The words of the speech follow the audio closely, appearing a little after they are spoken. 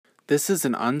This is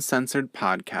an uncensored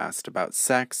podcast about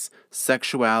sex,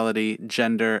 sexuality,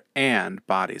 gender, and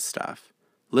body stuff.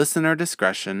 Listener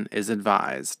discretion is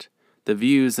advised. The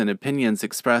views and opinions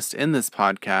expressed in this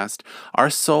podcast are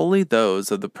solely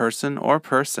those of the person or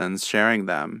persons sharing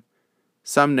them.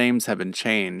 Some names have been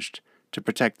changed to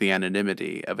protect the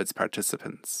anonymity of its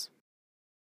participants.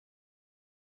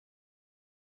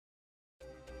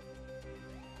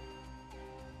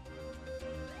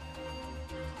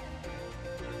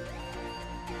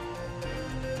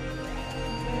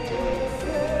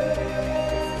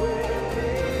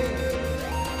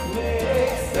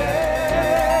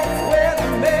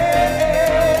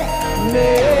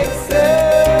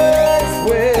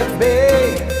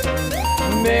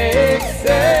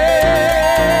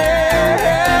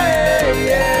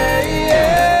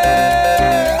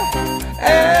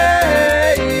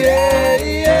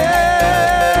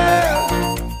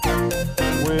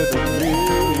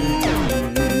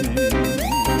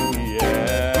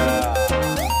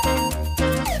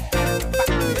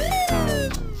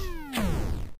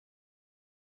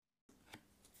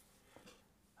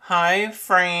 Hi,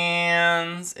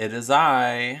 friends. It is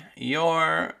I,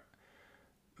 your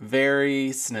very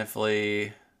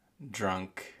sniffly,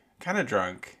 kind of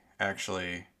drunk,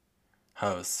 actually,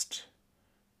 host,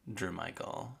 Drew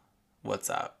Michael. What's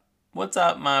up? What's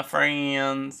up, my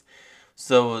friends?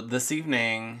 So this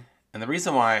evening, and the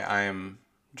reason why I'm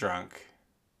drunk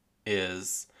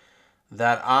is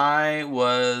that I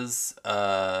was,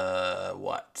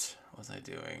 what was I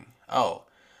doing? Oh,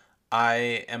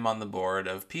 I am on the board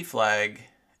of PFLAG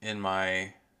in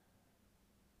my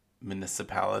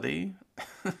municipality.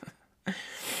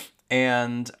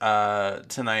 And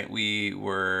tonight we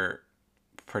were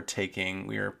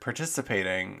participating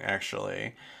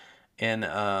actually in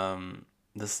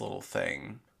this little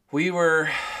thing. We were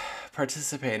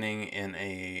participating in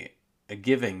a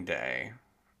giving day.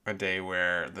 A day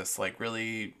where this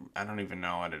really, I don't even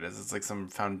know what it is. It's like some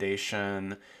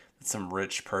foundation, some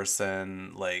rich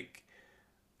person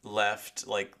left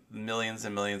millions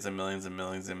and millions and millions and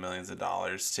millions and millions of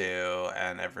dollars to,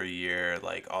 and every year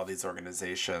all these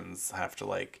organizations have to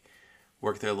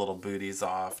work their little booties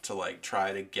off to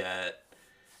try to get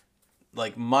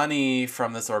money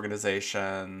from this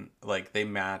organization. They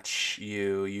match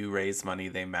you raise money,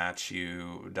 they match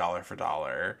you dollar for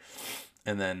dollar,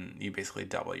 and then you basically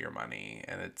double your money.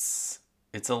 And it's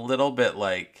a little bit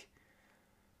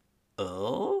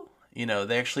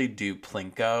they actually do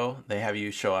Plinko. They have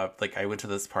you show up. I went to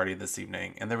this party this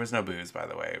evening, and there was no booze, by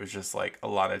the way. It was just a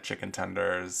lot of chicken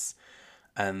tenders,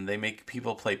 and they make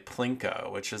people play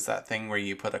Plinko, which is that thing where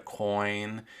you put a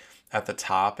coin at the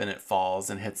top and it falls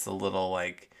and hits the little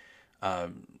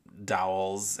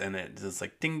dowels, and it just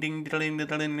ding ding ding ding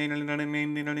ding ding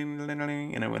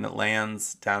ding, and when it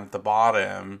lands down at the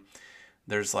bottom,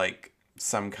 there's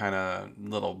some kind of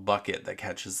little bucket that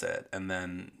catches it, and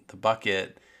then the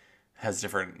bucket has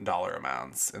different dollar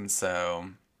amounts. And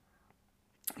so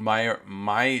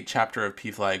my chapter of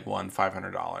PFLAG won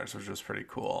 $500, which was pretty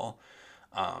cool.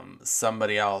 Some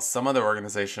other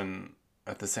organization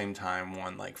at the same time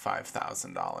won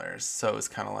 $5,000. So it was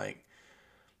kind of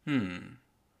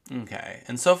okay.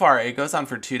 And so far, it goes on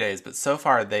for 2 days, but so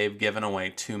far they've given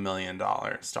away $2 million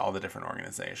to all the different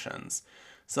organizations.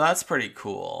 So that's pretty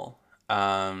cool.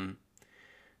 And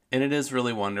it is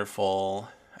really wonderful.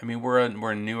 I mean, we're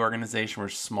a new organization. We're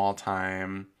small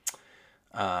time.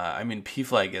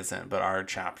 PFLAG isn't, but our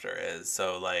chapter is.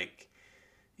 So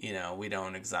we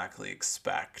don't exactly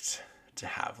expect to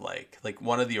have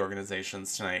one of the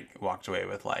organizations tonight walked away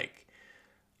with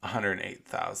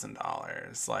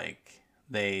 $108,000.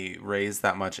 They raised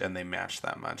that much and they matched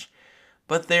that much.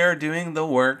 But they're doing the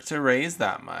work to raise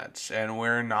that much, and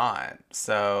we're not.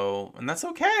 So, and that's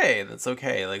okay. That's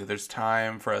okay. There's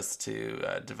time for us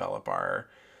to develop our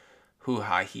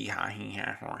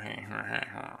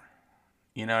hoo-ha-hee-ha-hee-ha.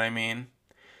 You know what I mean?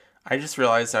 I just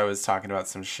realized I was talking about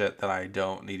some shit that I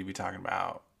don't need to be talking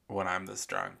about when I'm this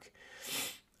drunk.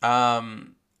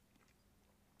 And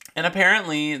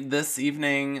apparently this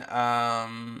evening,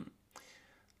 the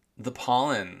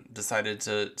pollen decided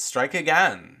to strike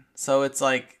again. So it's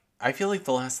I feel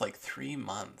the last 3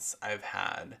 months I've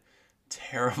had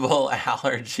terrible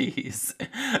allergies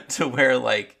to where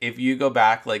if you go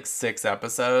back 6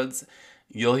 episodes,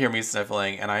 you'll hear me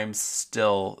sniffling, and I'm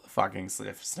still fucking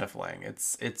sniffling.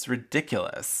 It's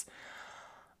ridiculous.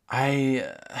 I'm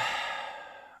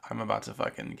about to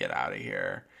fucking get out of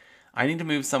here. I need to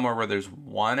move somewhere where there's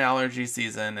one allergy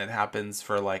season. It happens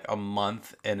for a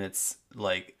month, and it's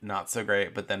not so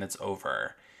great, but then it's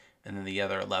over. And then the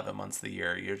other 11 months of the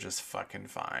year, you're just fucking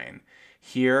fine.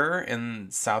 Here in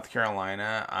South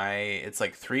Carolina, it's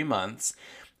like 3 months.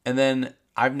 And then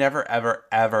I've never, ever,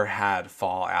 ever had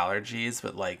fall allergies.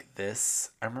 But like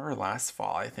this, I remember last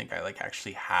fall, I think I like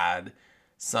actually had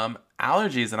some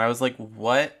allergies. And I was like,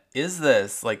 what is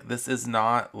this? Like, this is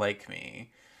not like me.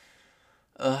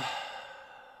 Ugh.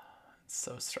 It's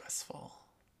so stressful.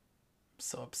 I'm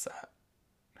so upset.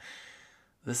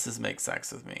 This is Make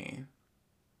Sex With Me,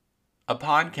 a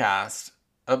podcast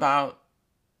about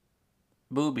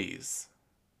boobies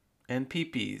and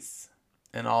peepees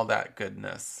and all that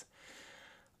goodness.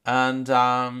 And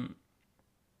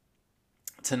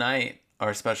tonight,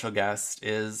 our special guest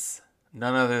is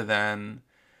none other than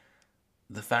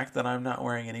the fact that I'm not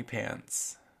wearing any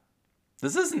pants.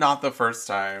 This is not the first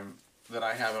time that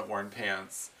I haven't worn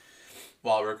pants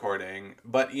while recording.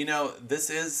 But, you know, this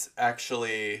is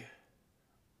actually,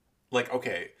 like,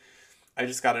 okay, I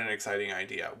just got an exciting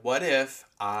idea. What if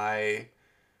I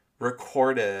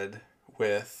recorded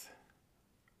with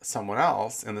someone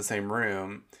else in the same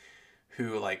room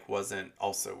who, like, wasn't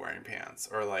also wearing pants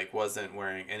or, like, wasn't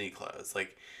wearing any clothes?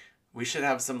 Like, we should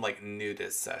have some, like,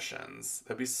 nudist sessions.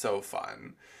 That'd be so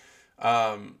fun.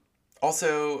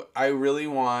 Also, I really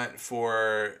want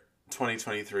for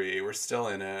 2023, we're still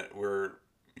in it. We're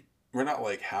not,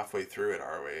 like, halfway through it,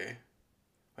 are we?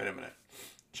 Wait a minute.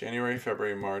 January,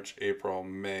 February, March, April,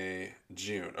 May,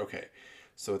 June. Okay.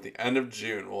 So at the end of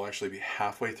June, we'll actually be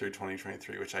halfway through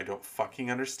 2023, which I don't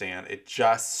fucking understand. It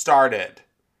just started.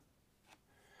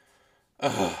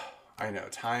 Ugh. I know.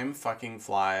 Time fucking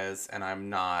flies, and I'm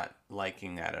not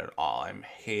liking it at all. I'm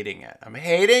hating it. I'm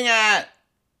hating it!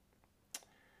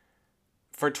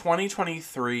 For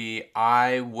 2023,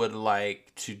 I would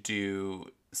like to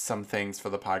do some things for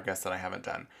the podcast that I haven't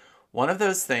done. One of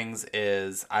those things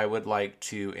is I would like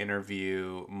to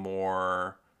interview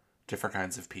more different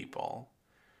kinds of people.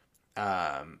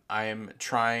 I'm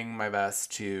trying my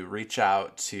best to reach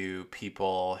out to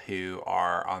people who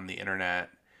are on the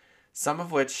internet, some of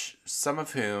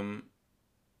whom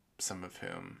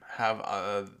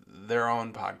have their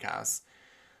own podcasts.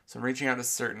 So I'm reaching out to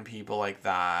certain people like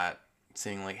that,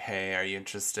 saying like, hey, are you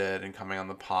interested in coming on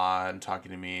the pod and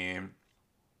talking to me?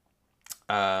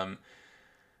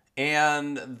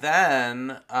 And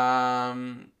then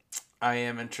I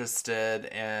am interested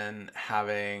in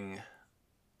having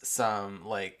some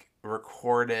like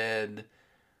recorded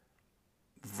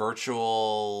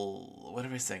virtual, what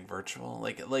am I saying, virtual,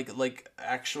 like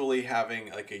actually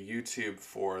having like a YouTube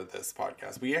for this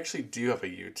podcast. We actually do have a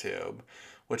YouTube,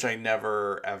 which I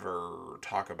never ever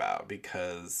talk about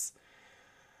because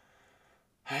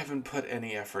I haven't put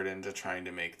any effort into trying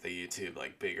to make the YouTube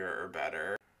like bigger or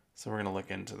better. So we're gonna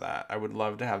look into that. I would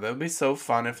love to have that. It would be so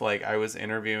fun if like I was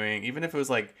interviewing, even if it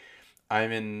was like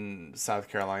I'm in South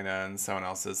Carolina and someone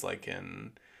else is like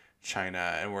in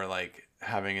China and we're like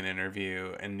having an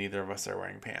interview and neither of us are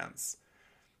wearing pants.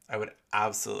 I would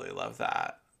absolutely love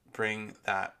that. Bring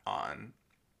that on.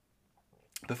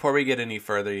 Before we get any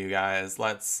further, you guys,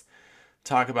 let's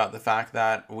talk about the fact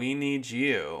that we need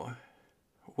you.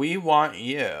 We want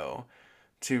you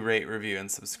to rate, review,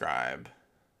 and subscribe.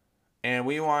 And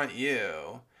we want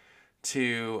you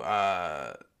to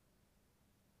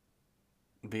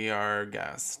be our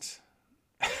guest.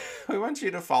 We want you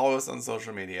to follow us on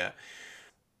social media.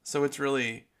 So it's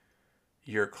really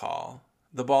your call.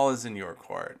 The ball is in your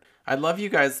court. I'd love you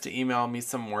guys to email me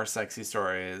some more sexy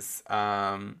stories.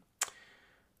 The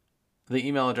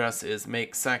email address is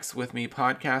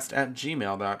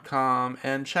makesexwithmepodcast@gmail.com,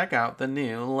 and check out the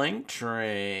new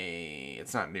Linktree.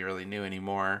 It's not really new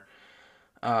anymore.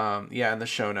 In the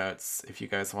show notes, if you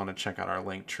guys want to check out our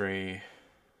Linktree,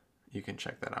 you can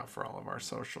check that out for all of our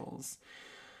socials.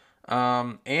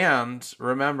 And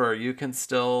remember, you can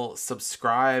still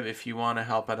subscribe if you want to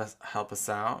help us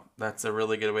out. That's a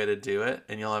really good way to do it,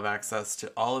 and you'll have access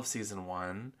to all of season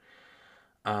 1.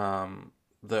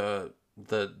 The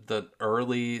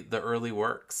early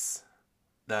works.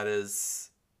 That is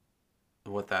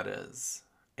what that is.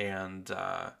 And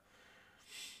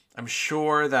I'm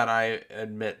sure that I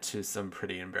admit to some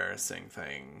pretty embarrassing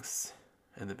things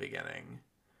in the beginning.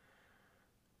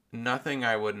 Nothing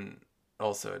I wouldn't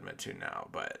also admit to now,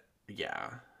 but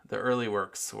yeah, the early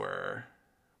works were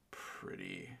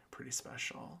pretty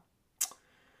special.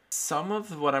 Some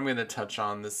of what I'm going to touch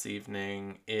on this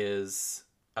evening is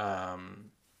how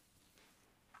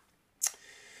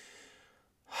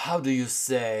do you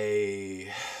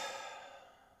say,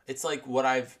 it's like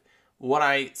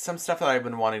some stuff that I've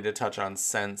been wanting to touch on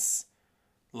since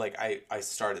like I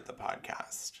started the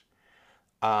podcast.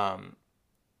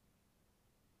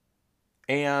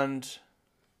 And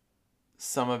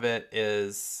some of it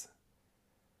is,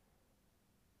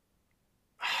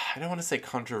 I don't want to say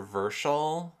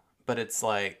controversial, but it's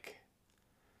like,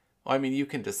 well, I mean, you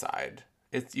can decide.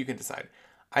 You can decide.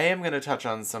 I am going to touch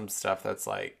on some stuff that's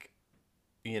like,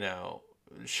 you know,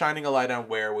 shining a light on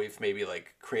where we've maybe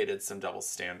like created some double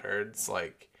standards.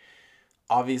 Like,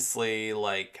 obviously,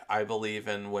 like, I believe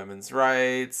in women's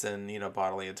rights and, you know,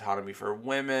 bodily autonomy for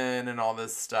women and all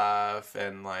this stuff.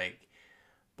 And like,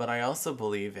 but I also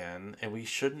believe in, and we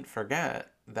shouldn't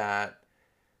forget that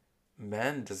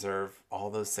men deserve all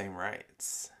those same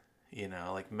rights. You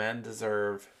know, like men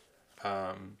deserve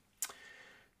um,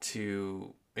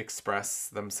 to express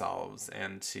themselves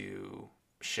and to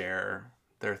share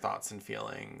their thoughts and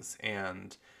feelings,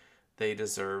 and they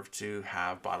deserve to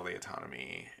have bodily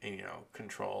autonomy and, you know,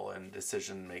 control and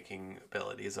decision making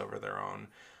abilities over their own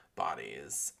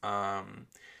bodies.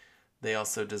 They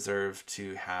also deserve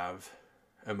to have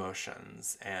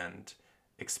emotions and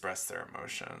express their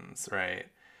emotions, right?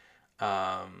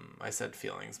 I said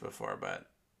feelings before, but,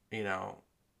 you know,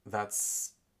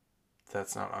 that's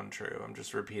not untrue. I'm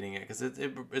just repeating it because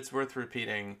it's worth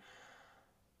repeating.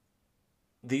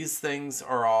 These things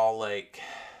are all like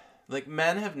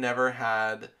men have never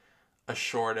had a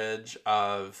shortage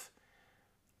of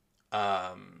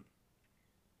um,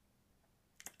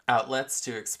 outlets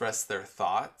to express their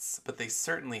thoughts, but they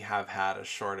certainly have had a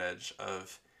shortage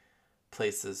of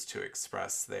places to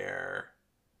express their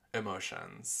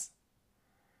emotions.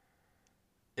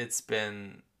 It's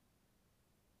been,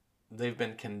 they've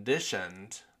been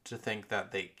conditioned to think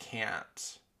that they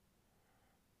can't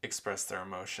express their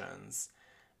emotions.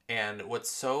 And what's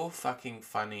so fucking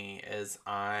funny is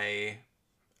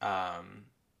um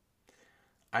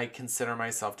I consider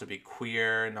myself to be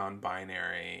queer,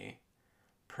 non-binary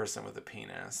person with a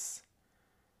penis,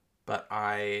 but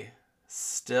I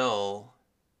still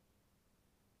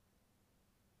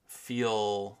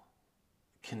feel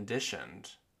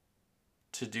conditioned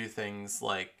to do things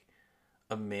like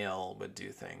a male would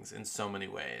do things in so many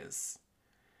ways.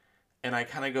 And I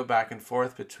kind of go back and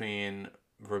forth between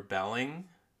rebelling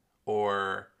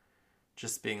or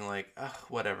just being like, ugh,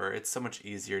 whatever. It's so much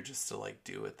easier just to like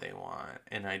do what they want,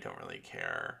 and I don't really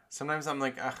care. Sometimes I'm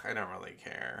like, ugh, I don't really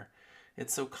care.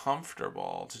 It's so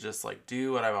comfortable to just like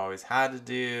do what I've always had to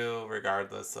do,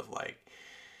 regardless of like,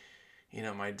 you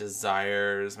know, my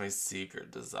desires, my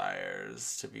secret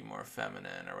desires to be more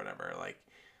feminine or whatever. Like,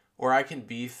 or I can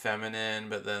be feminine,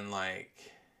 but then like,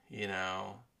 you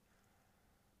know,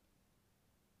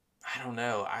 I don't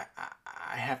know. I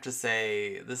have to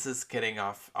say this is getting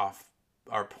off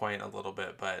our point a little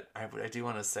bit, but I do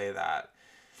want to say that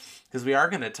because we are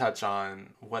going to touch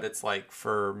on what it's like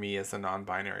for me as a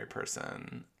non-binary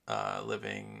person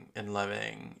living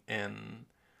in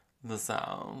the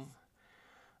South.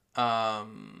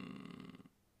 Um,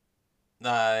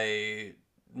 I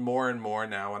more and more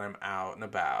now when I'm out and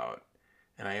about,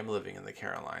 and I am living in the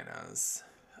Carolinas.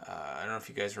 I don't know if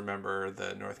you guys remember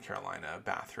the North Carolina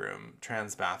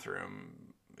trans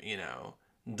bathroom, you know,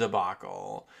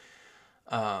 debacle.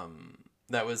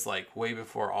 That was like way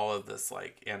before all of this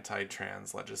like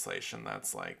anti-trans legislation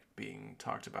that's like being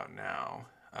talked about now.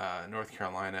 North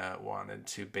Carolina wanted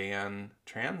to ban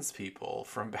trans people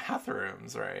from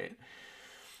bathrooms, right?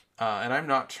 And I'm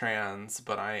not trans,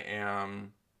 but I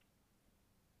am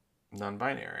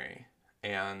non-binary.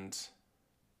 And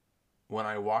when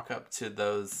I walk up to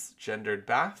those gendered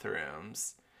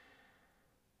bathrooms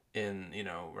in, you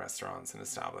know, restaurants and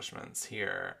establishments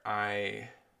here, I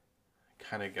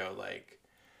kind of go like,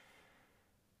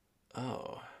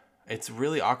 oh, it's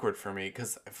really awkward for me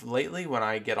because lately when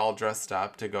I get all dressed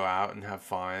up to go out and have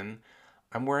fun,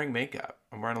 I'm wearing makeup.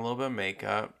 I'm wearing a little bit of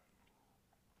makeup,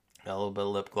 got a little bit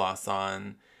of lip gloss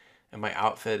on, and my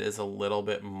outfit is a little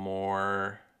bit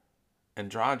more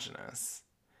androgynous.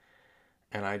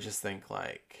 And I just think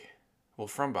like, well,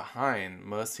 from behind,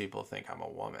 most people think I'm a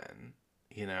woman,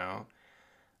 you know?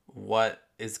 What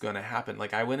is going to happen?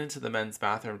 Like, I went into the men's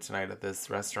bathroom tonight at this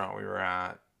restaurant we were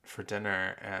at for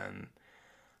dinner, and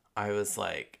I was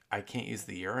like, I can't use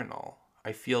the urinal.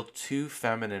 I feel too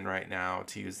feminine right now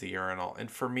to use the urinal. And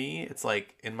for me, it's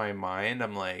like in my mind,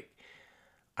 I'm like,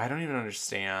 I don't even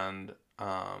understand.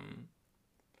 I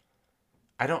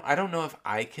don't know if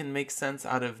I can make sense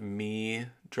out of me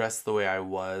dressed the way I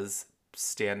was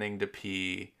standing to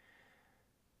pee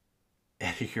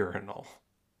at a urinal.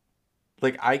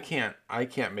 Like I can't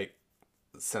make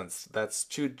sense. That's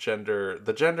too the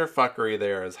gender fuckery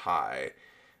there is high.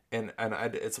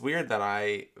 It's weird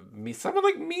that someone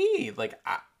like me, like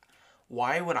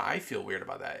why would I feel weird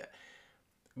about that?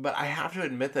 but I have to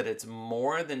admit that it's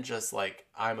more than just like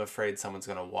I'm afraid someone's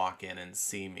gonna walk in and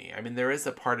see me. I mean, there is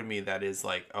a part of me that is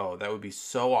like, oh, that would be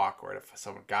so awkward if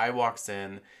some guy walks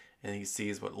in and he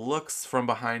sees what looks from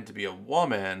behind to be a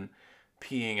woman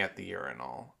peeing at the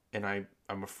urinal, and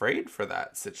I'm afraid for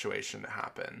that situation to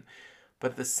happen.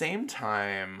 But at the same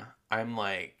time, I'm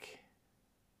like,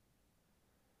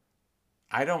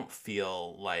 I don't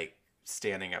feel like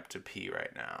standing up to pee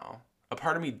right now. A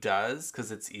part of me does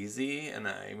because it's easy, and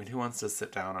I mean, who wants to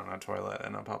sit down on a toilet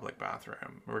in a public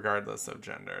bathroom, regardless of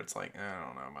gender? It's like I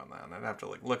don't know about that. I'd have to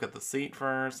like look at the seat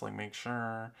first, like make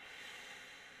sure.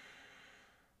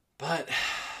 But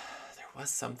there was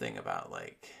something about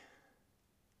like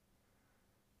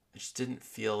it just didn't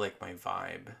feel like my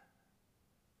vibe,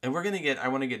 and I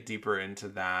want to get deeper into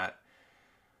that.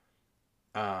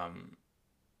 Um,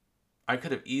 I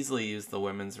could have easily used the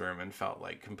women's room and felt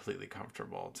like completely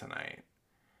comfortable tonight.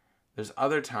 There's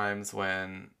other times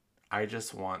when I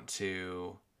just want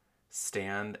to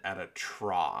stand at a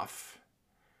trough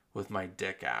with my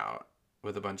dick out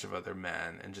with a bunch of other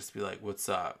men and just be like, what's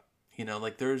up? You know,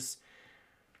 like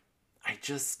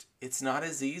it's not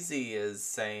as easy as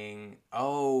saying,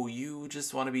 oh, you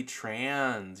just want to be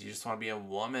trans. You just want to be a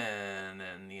woman.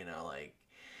 And, you know, like,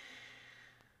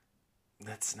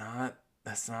 that's not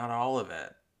all of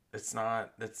it. It's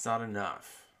not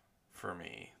enough for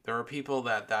me. There are people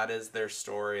that is their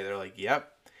story. They're like,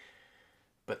 yep.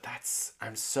 But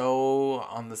I'm so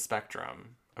on the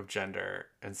spectrum of gender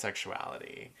and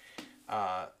sexuality.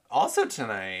 Also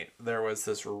tonight, there was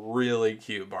this really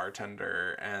cute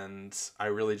bartender, and I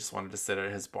really just wanted to sit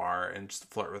at his bar and just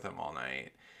flirt with him all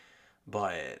night.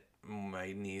 But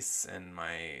my niece and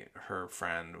her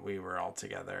friend, we were all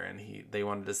together, and they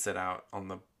wanted to sit out on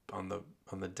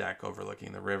the deck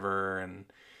overlooking the river, and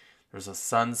there was a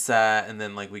sunset, and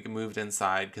then like we moved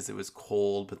inside because it was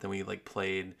cold, but then we like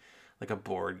played like a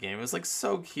board game. It was like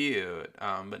so cute.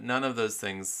 But none of those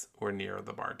things were near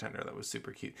the bartender that was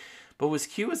super cute. But what was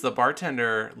cute was the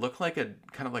bartender looked like a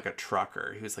kind of like a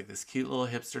trucker. He was like this cute little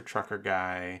hipster trucker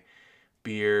guy,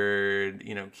 beard,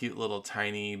 you know, cute little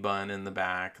tiny bun in the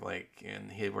back, like,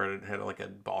 and he had like a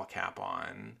ball cap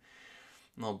on,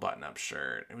 little button up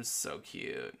shirt. It was so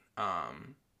cute.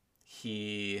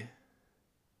 He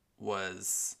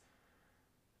was,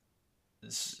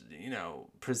 you know,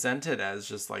 presented as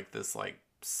just like this like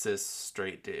cis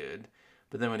straight dude,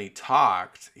 but then when he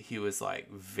talked, he was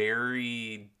like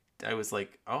very, I was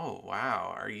like, oh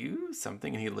wow, are you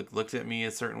something? And he looked at me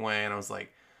a certain way, and I was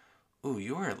like, ooh,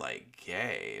 you are like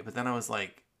gay. But then I was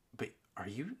like, but are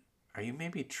you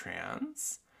maybe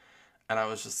trans? And I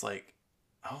was just like,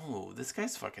 oh, this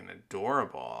guy's fucking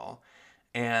adorable.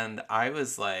 And I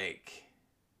was like,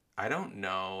 I don't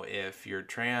know if you're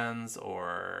trans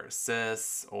or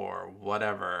cis or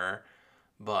whatever,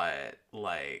 but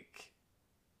like,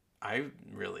 I'm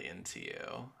really into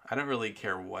you. I don't really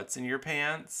care what's in your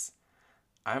pants.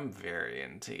 I'm very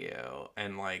into you.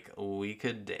 And like, we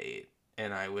could date,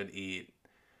 and I would eat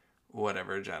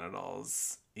whatever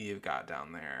genitals you've got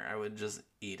down there. I would just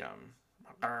eat them.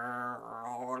 I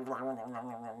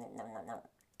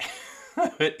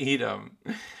would eat them.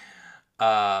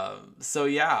 So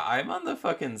yeah, I'm on the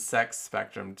fucking sex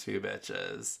spectrum too,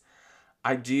 bitches.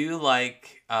 I do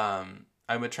like, I'm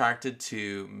attracted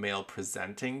to male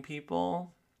presenting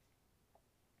people,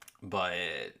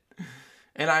 but,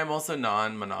 and I'm also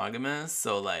non-monogamous,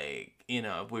 so like, you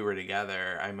know, if we were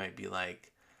together, I might be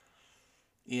like,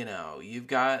 you know, you've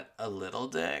got a little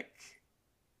dick,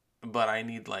 but I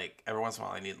need like, every once in a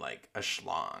while, I need like a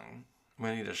schlong. I'm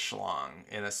gonna need a schlong,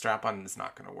 and a strap on is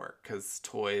not gonna work because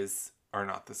toys are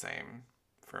not the same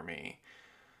for me.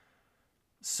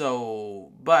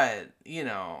 So, but, you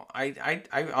know, I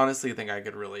honestly think I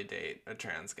could really date a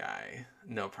trans guy,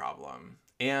 no problem.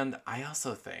 And I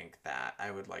also think that I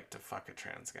would like to fuck a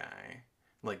trans guy,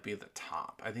 like be the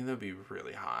top. I think that would be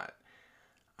really hot.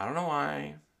 I don't know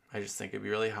why. I just think it'd be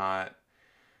really hot.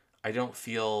 I don't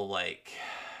feel like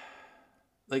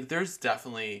there's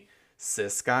definitely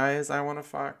cis guys I want to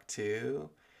fuck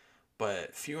too,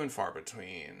 but few and far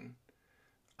between.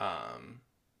 Um,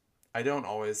 I don't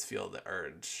always feel the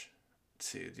urge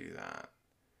to do that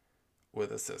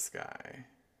with a cis guy.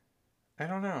 I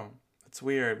don't know. It's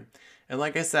weird. And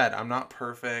like I said, I'm not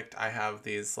perfect. I have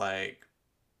these like,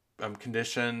 I'm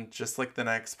conditioned just like the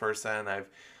next person. I've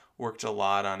worked a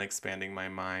lot on expanding my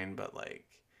mind, but like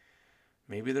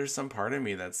maybe there's some part of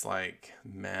me that's like,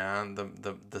 man,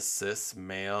 the cis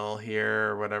male here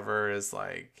or whatever is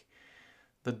like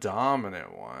the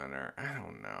dominant one, or I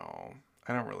don't know.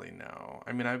 I don't really know.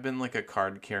 I mean, I've been like a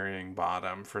card carrying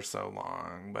bottom for so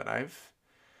long, but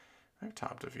I've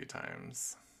topped a few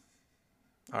times.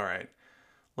 All right.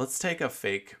 Let's take a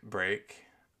fake break.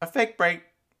 A fake break.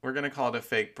 We're going to call it a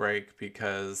fake break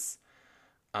because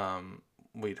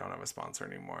we don't have a sponsor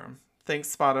anymore.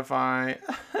 Thanks, Spotify.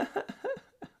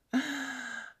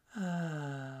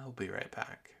 We'll be right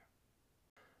back.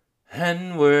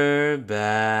 And we're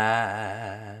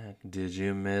back. Did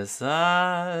you miss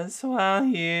us while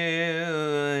you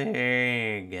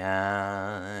were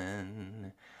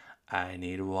gone? I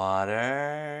need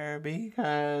water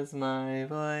because my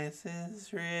voice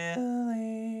is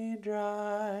really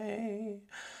dry.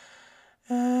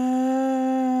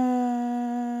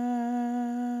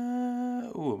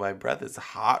 Ooh, my breath is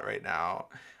hot right now.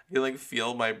 I can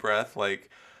feel my breath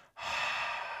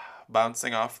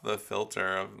bouncing off the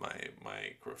filter of my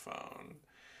microphone.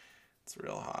 It's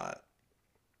real hot.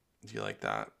 Do you like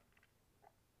that?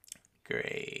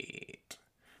 Great.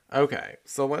 Okay,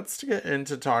 so let's get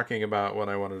into talking about what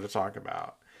I wanted to talk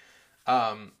about.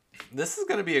 This is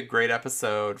going to be a great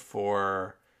episode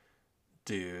for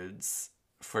dudes,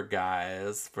 for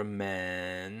guys, for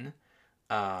men.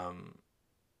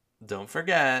 Don't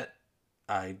forget,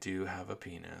 I do have a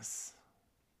penis.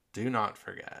 Do not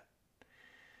forget.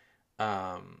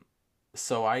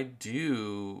 So I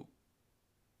do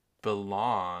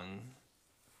belong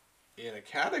in a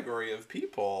category of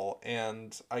people,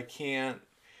 and I can't,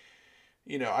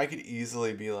 I could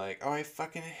easily be like, oh, I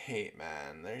fucking hate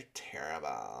men. They're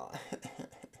terrible.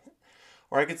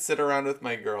 Or I could sit around with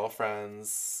my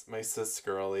girlfriends, my cis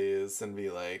girlies, and be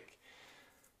like,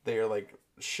 they're like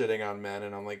shitting on men,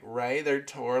 and I'm like, right? They're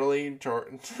totally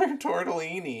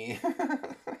tortellini.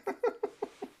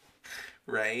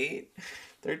 Right?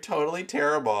 They're totally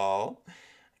terrible.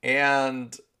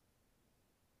 And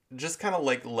just kind of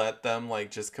let them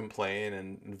just complain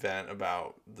and vent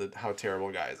about how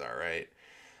terrible guys are, right?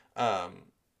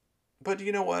 But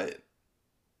you know what?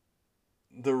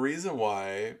 The reason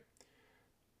why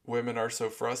women are so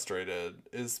frustrated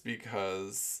is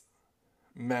because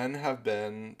men have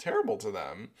been terrible to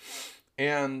them.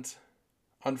 And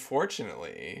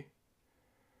unfortunately,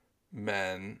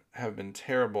 men have been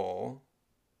terrible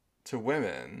to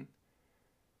women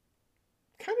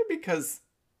kind of because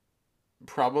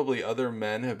probably other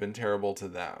men have been terrible to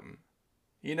them.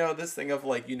 This thing of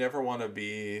you never want to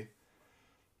be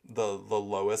the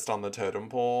lowest on the totem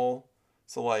pole.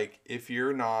 So if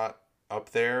you're not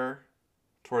up there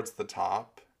towards the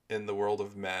top in the world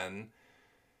of men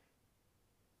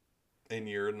and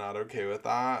you're not okay with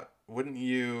that, wouldn't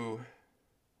you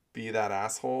be that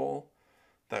asshole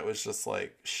that was just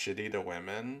shitty to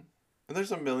women? And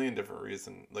there's a million different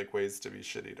ways to be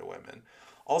shitty to women.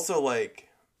 Also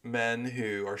men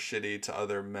who are shitty to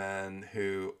other men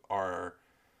who are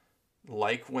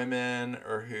like women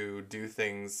or who do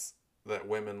things that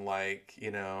women like,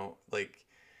 you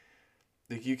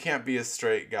can't be a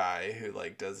straight guy who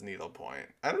does needlepoint.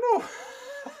 I don't know.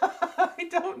 I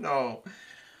don't know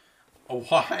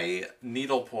why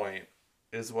needlepoint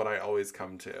is what I always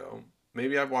come to.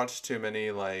 Maybe I've watched too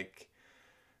many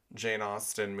Jane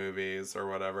Austen movies or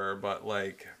whatever, but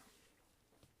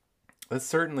it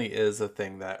certainly is a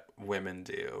thing that women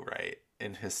do, right,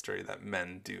 in history that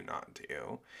men do not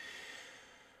do.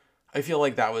 I feel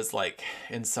like that was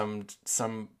in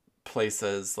some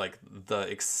places the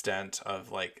extent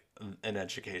of an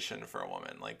education for a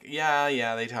woman.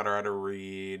 Yeah, they taught her how to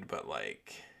read, but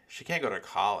she can't go to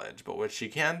college. But what she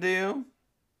can do,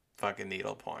 fucking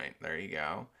needlepoint. There you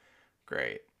go.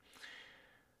 Great.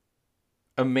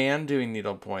 A man doing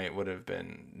needlepoint would have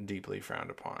been deeply frowned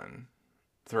upon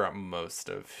throughout most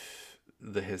of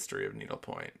the history of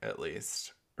needlepoint, at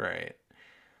least, right?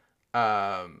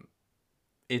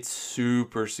 It's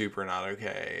super, super not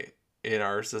okay in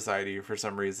our society for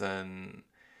some reason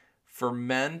for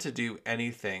men to do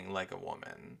anything like a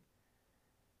woman.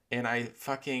 And I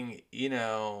fucking,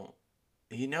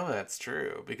 that's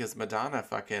true because Madonna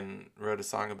fucking wrote a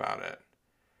song about it.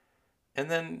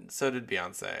 And then so did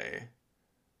Beyonce.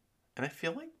 And I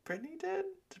feel like Britney did.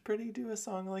 Did Britney do a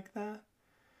song like that?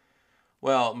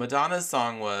 Well, Madonna's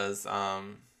song was, what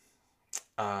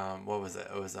was it?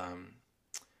 It was,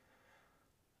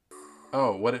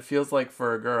 oh, What It Feels Like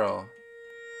for a Girl.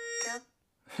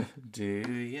 Do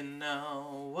you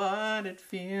know what it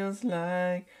feels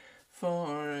like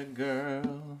for a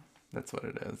girl? That's what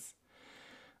it is.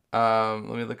 Let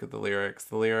me look at the lyrics.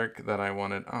 The lyric that I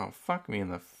wanted. Oh, fuck me in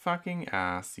the fucking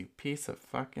ass, you piece of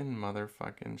fucking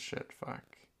motherfucking shit fuck.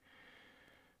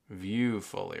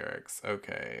 Viewful lyrics.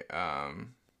 Okay.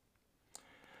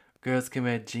 Girls can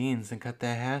wear jeans and cut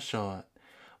their hair short.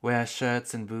 Wear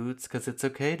shirts and boots 'cause it's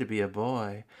okay to be a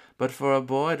boy. But for a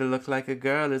boy to look like a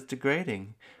girl is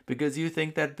degrading because you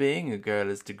think that being a girl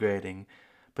is degrading.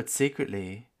 But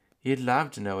secretly, you'd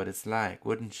love to know what it's like,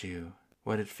 wouldn't you?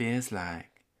 What it feels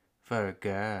like for a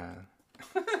girl.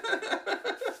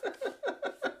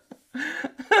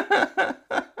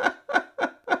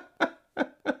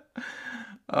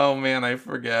 Oh man, I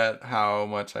forget how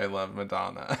much I love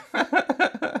Madonna.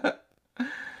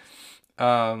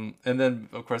 And then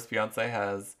of course Beyonce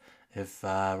has If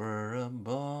I Were a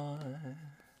Boy,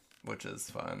 which is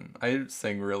fun. I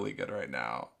sing really good right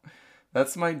now.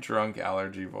 That's my drunk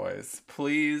allergy voice.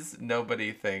 Please,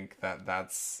 nobody think that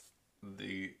that's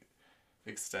the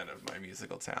extent of my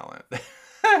musical talent.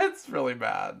 It's really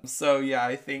bad. So yeah,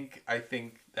 I think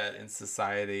that in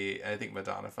society, I think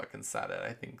Madonna fucking said it.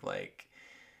 I think like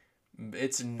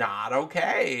it's not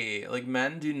okay. Like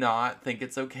men do not think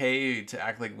it's okay to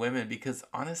act like women because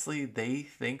honestly, they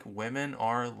think women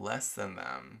are less than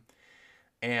them.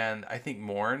 And I think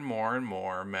more and more and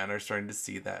more men are starting to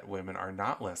see that women are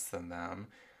not less than them.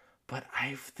 But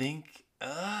I think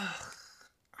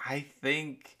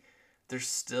there's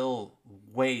still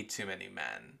way too many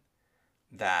men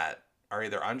that are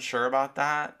either unsure about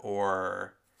that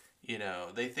or,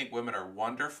 they think women are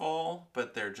wonderful,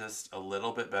 but they're just a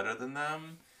little bit better than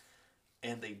them.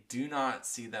 And they do not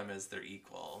see them as their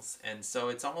equals. And so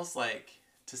it's almost like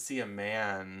to see a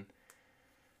man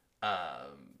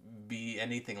be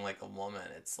anything like a woman,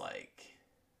 it's like,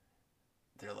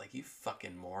 they're like, you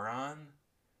fucking moron.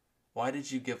 Why did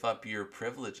you give up your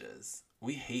privileges?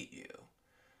 We hate you.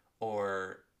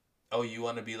 Or, oh, you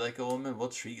want to be like a woman? We'll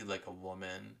treat you like a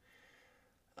woman.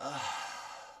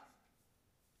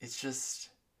 It's just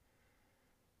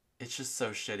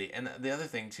so shitty. And the other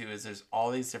thing too is there's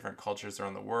all these different cultures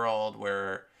around the world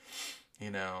where, you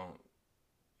know,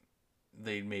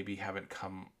 they maybe haven't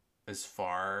come as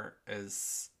far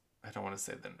as, I don't want to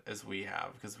say that as we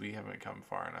have, because we haven't come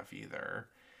far enough either.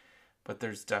 But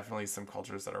there's definitely some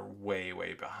cultures that are way,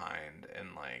 way behind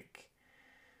in like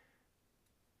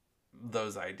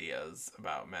those ideas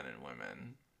about men and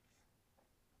women.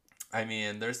 I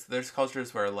mean, there's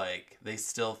cultures where like they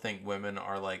still think women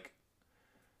are like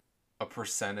a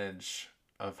percentage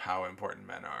of how important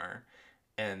men are.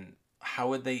 And how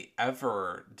would they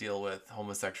ever deal with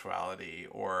homosexuality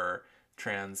or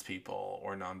trans people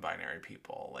or non-binary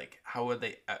people? Like how are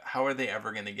they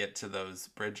ever going to get to those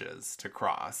bridges to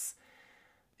cross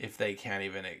if they can't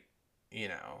even,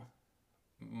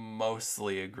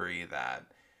 mostly agree that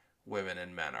women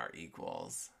and men are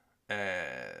equals?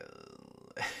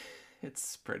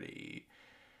 It's pretty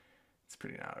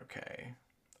not okay.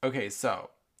 Okay,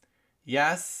 so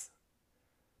yes,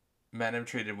 men have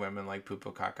treated women like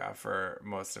pupu caca for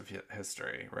most of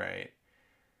history, right?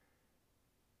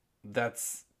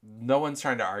 That's, no one's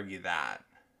trying to argue that.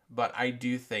 But I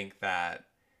do think that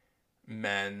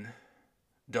men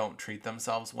don't treat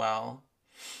themselves well.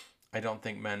 I don't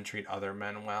think men treat other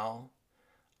men well.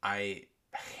 I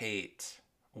hate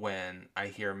when I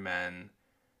hear men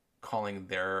calling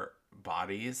their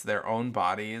own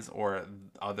bodies, or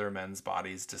other men's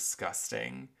bodies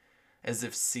disgusting, as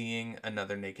if seeing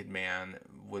another naked man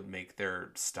would make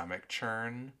their stomach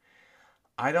churn.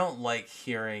 I don't like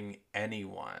hearing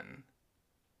anyone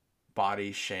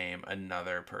body shame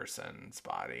another person's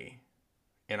body.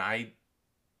 And I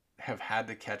have had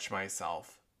to catch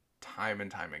myself time and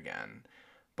time again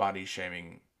body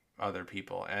shaming other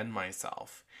people and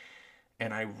myself.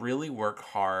 And I really work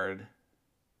hard.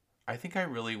 I think I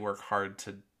really work hard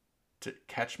to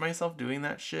catch myself doing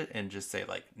that shit and just say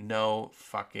like, no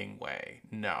fucking way.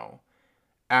 No.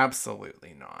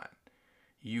 Absolutely not.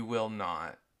 You will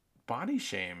not body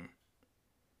shame.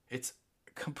 It's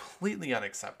completely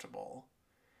unacceptable.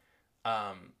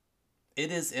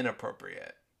 It is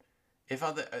inappropriate. If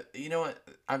other, you know what?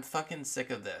 I'm fucking sick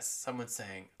of this. Someone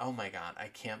saying, "Oh my god, I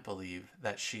can't believe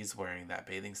that she's wearing that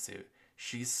bathing suit.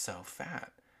 She's so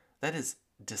fat." That is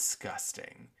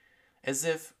disgusting. As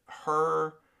if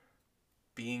her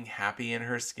being happy in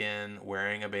her skin,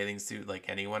 wearing a bathing suit like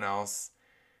anyone else,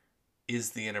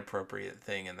 is the inappropriate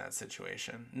thing in that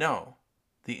situation. No.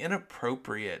 The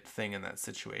inappropriate thing in that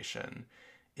situation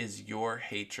is your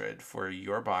hatred for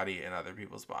your body and other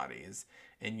people's bodies,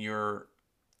 and your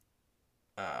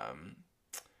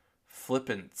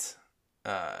flippant,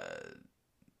 I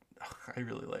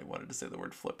really wanted to say the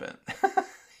word flippant.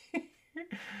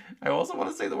 I also want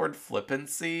to say the word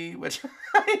flippancy, which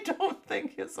I don't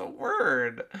think is a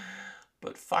word,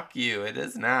 but fuck you, it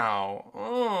is now.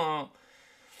 Oh.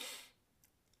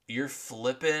 you're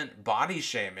flippant body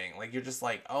shaming. Like, you're just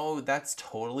like, oh, that's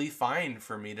totally fine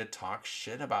for me to talk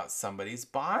shit about somebody's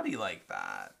body like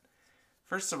that.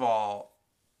 First of all,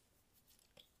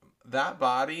 that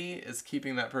body is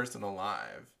keeping that person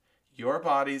alive. Your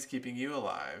body's keeping you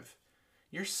alive.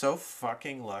 You're so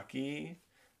fucking lucky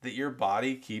that your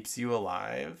body keeps you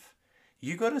alive.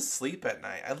 You go to sleep at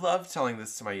night. I love telling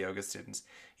this to my yoga students.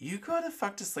 You go to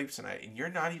fuck to sleep tonight and you're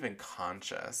not even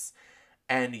conscious.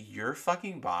 And your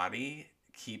fucking body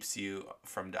keeps you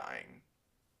from dying.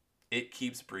 It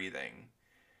keeps breathing.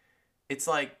 It's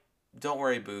like, don't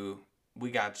worry, boo. We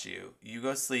got you. You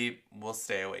go sleep. We'll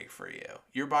stay awake for you.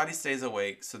 Your body stays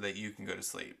awake so that you can go to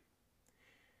sleep.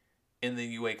 And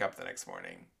then you wake up the next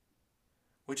morning,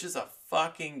 which is a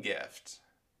fucking gift.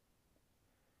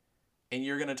 And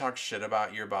you're going to talk shit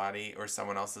about your body or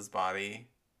someone else's body?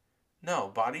 No,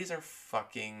 bodies are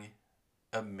fucking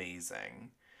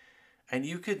amazing. And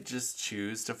you could just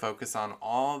choose to focus on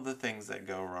all the things that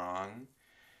go wrong.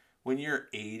 When you're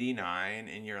 89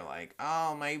 and you're like,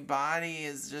 oh, my body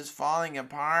is just falling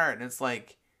apart. And it's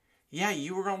like, yeah,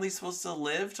 you were only supposed to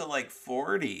live to like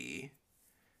 40.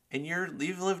 And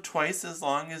you've lived twice as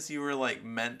long as you were like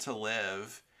meant to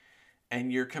live.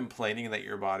 And you're complaining that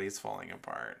your body's falling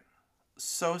apart.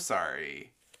 So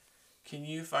sorry. Can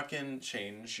you fucking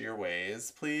change your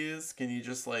ways, please? Can you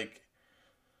just like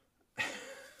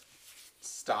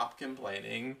stop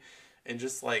complaining and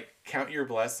just like count your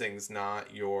blessings,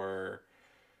 not your,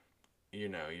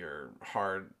 your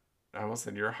I almost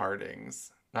said your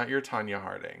Hardings, not your Tanya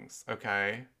Hardings,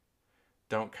 okay?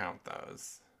 Don't count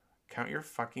those. Count your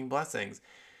fucking blessings.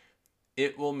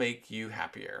 It will make you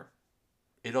happier.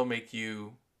 It'll make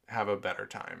you have a better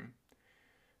time.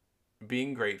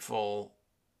 Being grateful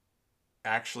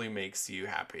actually makes you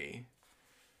happy.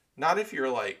 Not if you're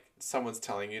like, someone's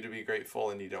telling you to be grateful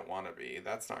and you don't want to be.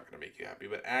 That's not going to make you happy.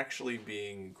 But actually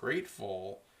being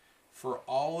grateful for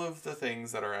all of the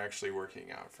things that are actually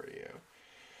working out for you.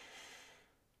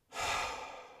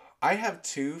 I have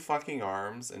 2 fucking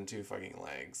arms and 2 fucking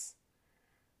legs.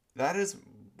 That is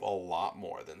a lot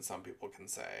more than some people can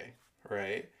say,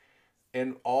 right?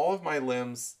 And all of my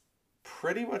limbs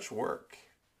pretty much work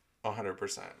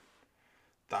 100%.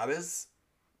 That is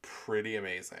pretty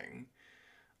amazing.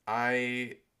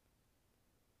 I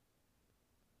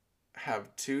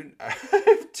have 2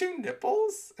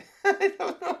 nipples. I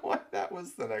don't know why that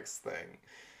was the next thing.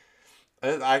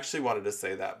 I actually wanted to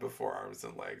say that before arms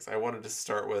and legs. I wanted to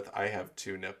start with I have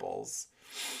 2 nipples.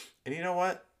 And you know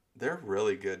what? They're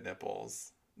really good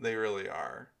nipples. They really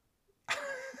are.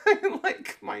 I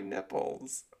like my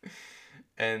nipples.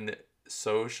 And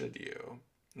so should you.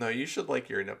 No, you should like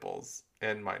your nipples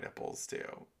and my nipples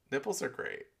too. Nipples are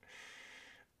great.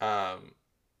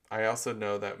 I also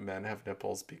know that men have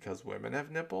nipples because women have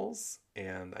nipples,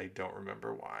 and I don't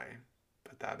remember why,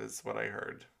 but that is what I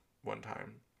heard one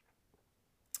time.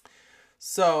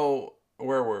 So,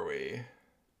 where were we?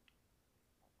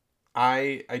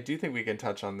 I do think we can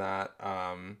touch on that.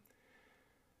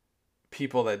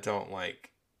 People that don't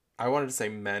like, I wanted to say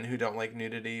men who don't like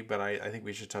nudity, but I think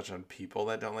we should touch on people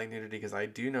that don't like nudity, because I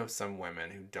do know some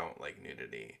women who don't like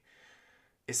nudity.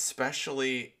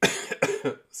 Especially,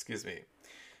 excuse me,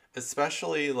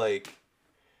 especially like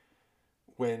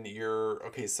when you're,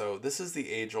 okay, so this is the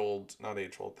not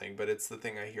age old thing, but it's the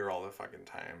thing I hear all the fucking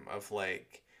time of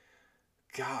like,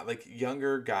 God, like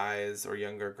younger guys or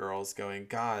younger girls going,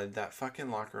 God, that fucking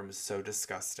locker room is so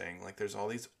disgusting. Like there's all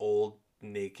these old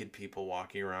naked people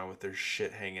walking around with their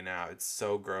shit hanging out. It's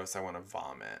so gross. I want to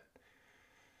vomit.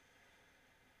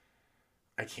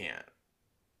 I can't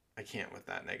with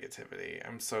that negativity.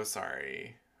 I'm so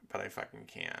sorry, but I fucking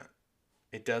can't.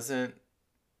 It doesn't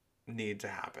need to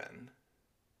happen.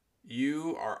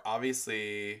 You are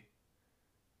obviously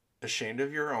ashamed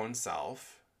of your own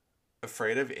self,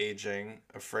 afraid of aging,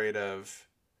 afraid of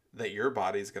that your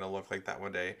body's going to look like that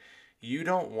one day. You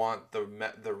don't want you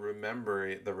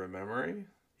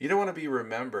don't want to be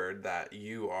remembered that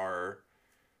you are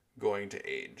going to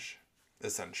age,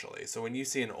 essentially. So when you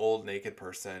see an old naked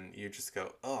person, you just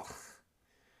go, ugh.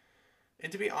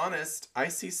 And to be honest, I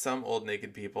see some old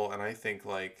naked people and I think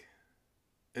like,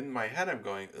 in my head I'm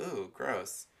going, ooh,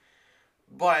 gross.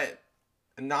 But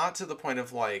not to the point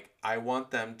of like, I want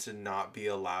them to not be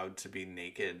allowed to be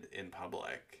naked in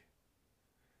public.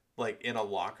 Like in a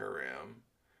locker room.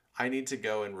 I need to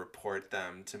go and report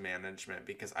them to management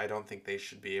because I don't think they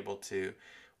should be able to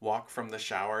walk from the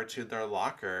shower to their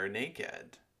locker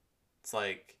naked. It's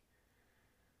like,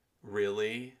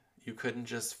 really? You couldn't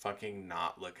just fucking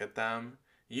not look at them?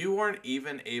 You weren't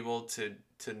even able to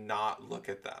not look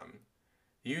at them.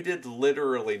 You did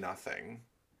literally nothing.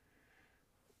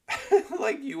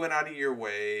 like you went out of your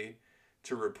way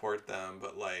to report them,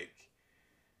 but like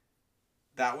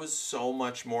that was so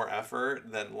much more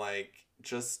effort than like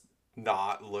just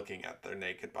not looking at their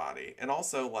naked body. And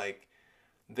also like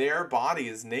their body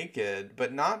is naked,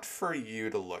 but not for you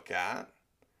to look at.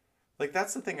 Like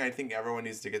that's the thing I think everyone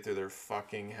needs to get through their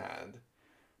fucking head.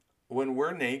 When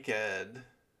we're naked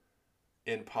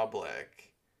in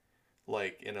public,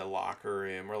 like in a locker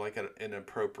room or like an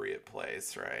appropriate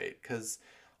place, right? Because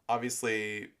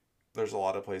obviously there's a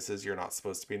lot of places you're not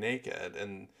supposed to be naked,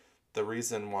 and the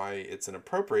reason why it's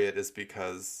inappropriate is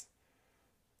because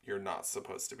you're not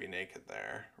supposed to be naked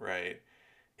there, right?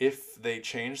 If they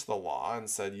changed the law and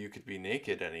said you could be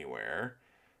naked anywhere,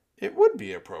 it would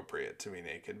be appropriate to be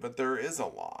naked, but there is a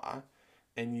law,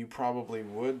 and you probably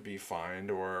would be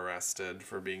fined or arrested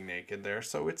for being naked there,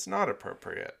 so it's not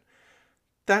appropriate.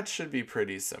 That should be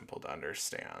pretty simple to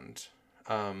understand.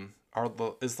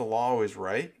 Is the law always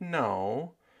right?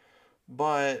 No,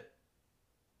 but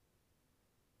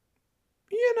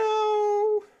you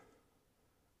know,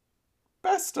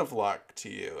 best of luck to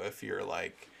you if you're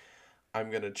like,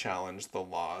 I'm gonna challenge the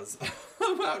laws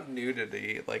about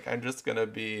nudity. Like I'm just gonna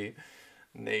be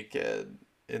naked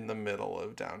in the middle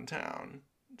of downtown.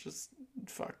 Just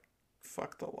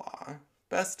fuck the law.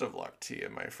 Best of luck to you,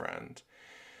 my friend.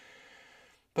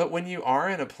 But when you are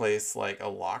in a place like a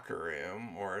locker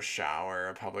room or a shower,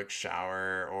 a public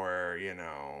shower, or,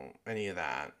 any of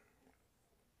that,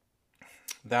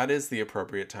 that is the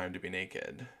appropriate time to be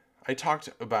naked. I talked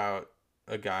about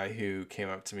a guy who came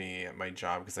up to me at my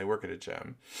job because I work at a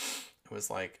gym. It was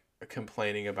like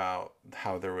complaining about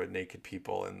how there were naked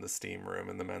people in the steam room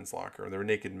in the men's locker room. There were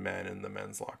naked men in the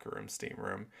men's locker room, steam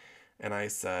room. And I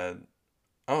said,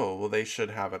 oh, well, they should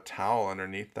have a towel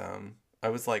underneath them. I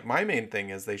was like, my main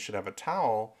thing is they should have a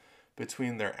towel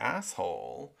between their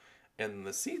asshole and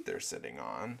the seat they're sitting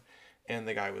on. And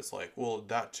the guy was like, well,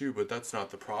 that too, but that's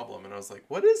not the problem. And I was like,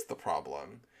 what is the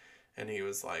problem? And he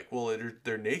was like, well,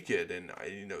 they're naked and,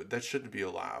 that shouldn't be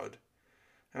allowed.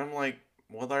 And I'm like,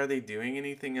 well, are they doing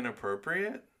anything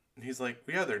inappropriate? And he's like,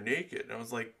 well, yeah, they're naked. And I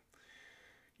was like,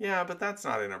 yeah, but that's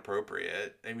not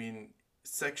inappropriate. I mean,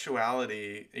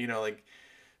 sexuality, like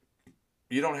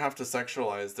you don't have to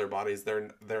sexualize their bodies.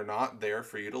 They're not there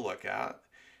for you to look at,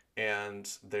 and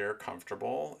they're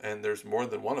comfortable, and there's more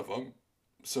than one of them.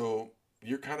 So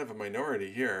you're kind of a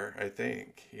minority here, I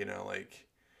think.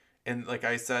 And like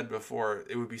I said before,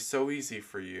 it would be so easy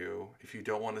for you if you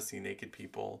don't want to see naked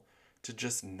people to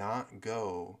just not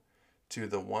go to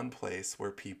the one place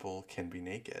where people can be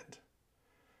naked.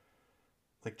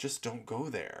 Like just don't go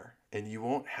there and you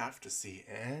won't have to see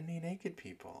any naked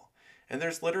people. And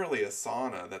there's literally a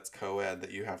sauna that's co-ed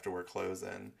that you have to wear clothes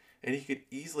in. And you could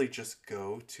easily just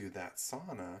go to that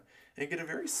sauna and get a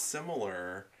very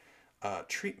similar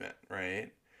treatment,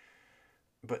 right?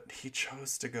 But he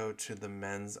chose to go to the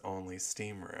men's only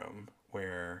steam room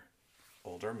where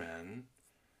older men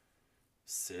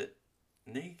sit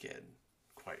naked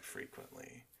quite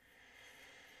frequently.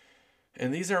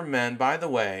 And these are men, by the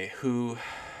way, who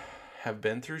have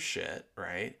been through shit,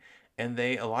 right? And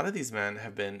a lot of these men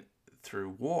have been through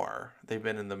war. They've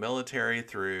been in the military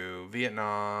through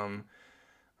Vietnam.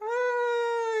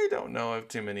 I don't know if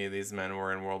too many of these men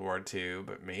were in World War II,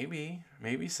 but maybe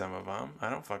some of them.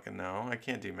 I don't fucking know. I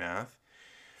can't do math.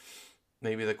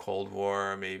 Maybe the Cold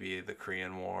War, maybe the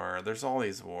Korean War. There's all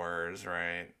these wars,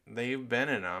 right? They've been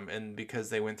in them, and because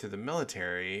they went through the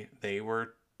military, they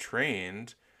were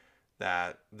trained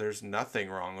that there's nothing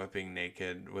wrong with being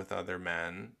naked with other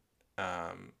men.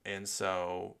 And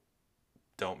so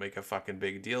don't make a fucking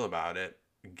big deal about it.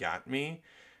 Got me?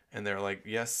 And they're like,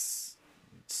 yes,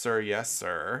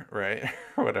 sir, right?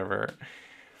 Or whatever.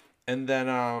 And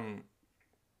then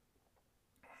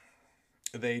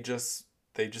they just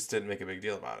didn't make a big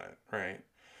deal about it, right?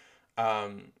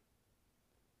 Um,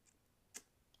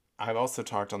 I've also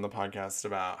talked on the podcast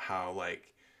about how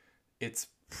like it's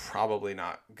probably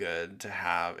not good to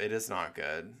have, it is not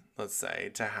good, let's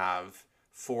say, to have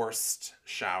forced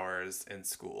showers in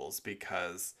schools,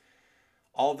 because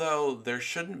although there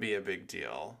shouldn't be a big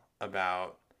deal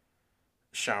about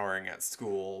showering at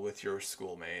school with your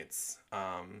schoolmates,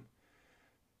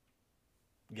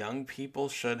 young people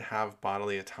should have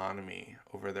bodily autonomy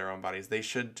over their own bodies. They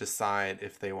should decide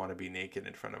if they want to be naked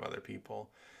in front of other people.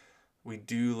 We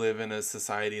do live in a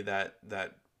society that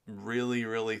really,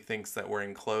 really thinks that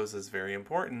wearing clothes is very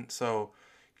important. So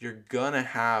you're gonna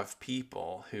have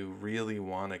people who really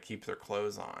want to keep their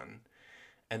clothes on.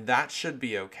 And that should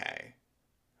be okay,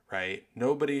 right?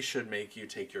 Nobody should make you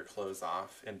take your clothes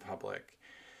off in public.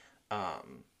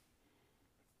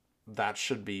 that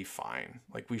should be fine.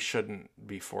 Like, we shouldn't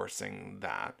be forcing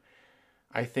that.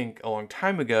 I think a long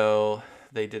time ago,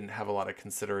 they didn't have a lot of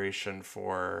consideration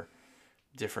for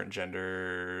different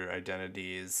gender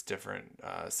identities, different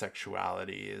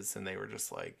sexualities, and they were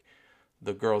just like,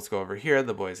 the girls go over here,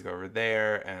 the boys go over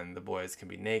there, and the boys can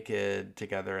be naked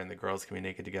together and the girls can be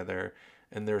naked together.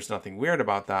 And there's nothing weird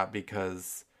about that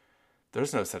because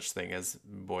there's no such thing as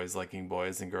boys liking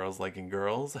boys and girls liking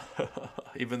girls,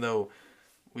 even though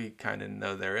we kind of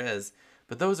know there is.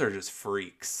 But those are just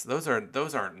freaks. Those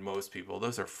aren't most people.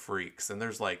 Those are freaks, and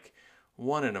there's like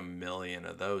 1 in a million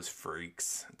of those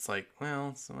freaks. It's like, well,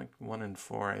 it's like 1 in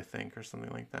 4, I think, or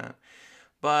something like that.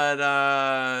 But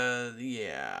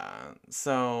yeah.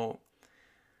 So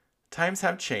times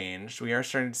have changed. We are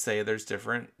starting to say there's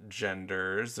different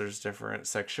genders, there's different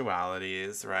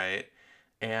sexualities, right?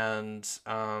 And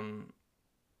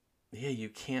yeah, you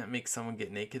can't make someone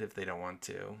get naked if they don't want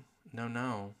to. No,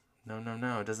 no. No, no,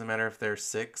 no. It doesn't matter if they're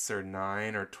 6 or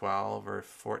 9 or 12 or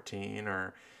 14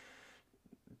 or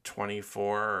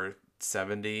 24 or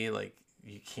 70. Like,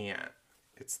 you can't.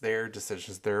 It's their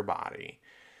decisions, their body.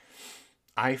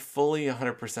 I fully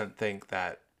 100% think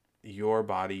that your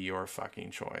body, your fucking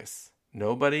choice.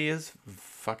 Nobody is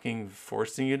fucking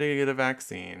forcing you to get a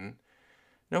vaccine.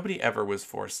 Nobody ever was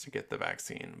forced to get the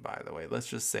vaccine, by the way. Let's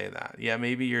just say that. Yeah,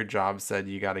 maybe your job said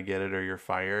you got to get it or you're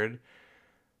fired.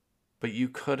 But you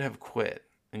could have quit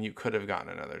and you could have gotten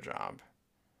another job.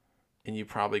 And you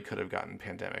probably could have gotten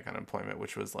pandemic unemployment,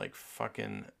 which was like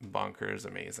fucking bonkers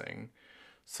amazing.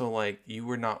 So, like, you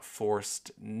were not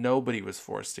forced. Nobody was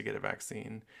forced to get a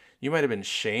vaccine. You might have been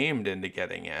shamed into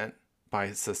getting it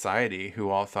by society, who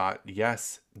all thought,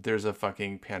 yes, there's a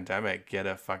fucking pandemic, get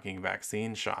a fucking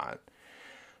vaccine shot.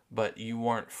 But you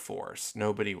weren't forced.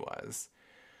 Nobody was.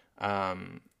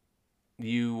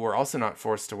 You were also not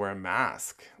forced to wear a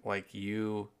mask. Like,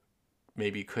 you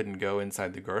maybe couldn't go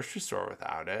inside the grocery store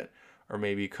without it, or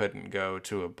maybe couldn't go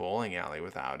to a bowling alley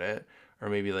without it, or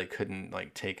maybe like couldn't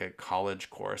like take a college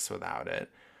course without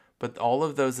it. But all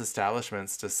of those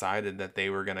establishments decided that they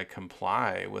were going to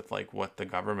comply with like what the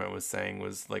government was saying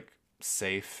was like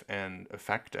safe and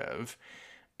effective.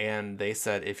 And they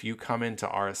said, if you come into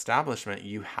our establishment,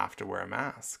 you have to wear a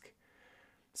mask.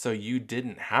 So you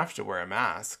didn't have to wear a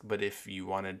mask, but if you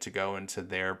wanted to go into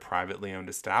their privately owned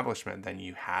establishment, then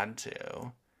you had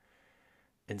to.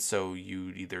 And so you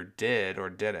either did or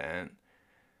didn't,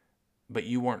 but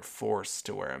you weren't forced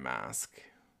to wear a mask.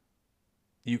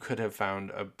 You could have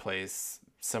found a place,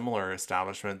 similar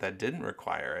establishment that didn't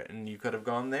require it, and you could have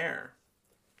gone there.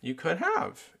 You could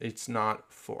have. It's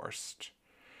not forced.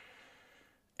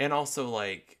 And also,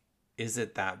 like, is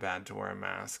it that bad to wear a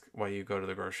mask while you go to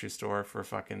the grocery store for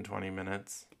fucking 20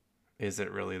 minutes? Is it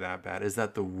really that bad? Is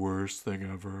that the worst thing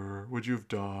ever? Would you have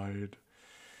died?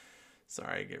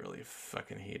 Sorry, I get really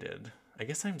fucking heated. I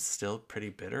guess I'm still pretty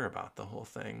bitter about the whole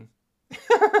thing.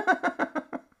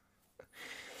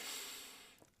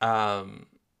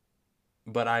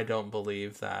 But I don't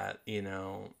believe that, you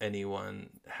know, anyone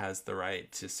has the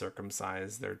right to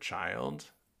circumcise their child.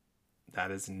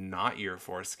 That is not your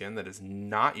foreskin. That is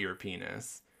not your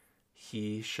penis.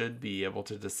 He should be able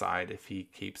to decide if he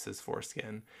keeps his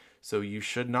foreskin. So you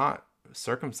should not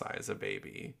circumcise a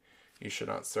baby. You should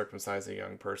not circumcise a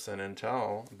young person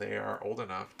until they are old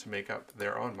enough to make up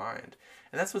their own mind.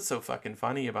 And that's what's so fucking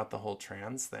funny about the whole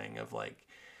trans thing of like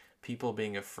people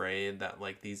being afraid that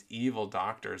like these evil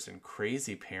doctors and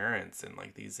crazy parents and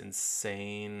like these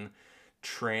insane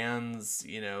trans,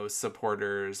 you know,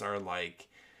 supporters are like,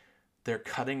 they're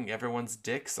cutting everyone's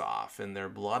dicks off and they're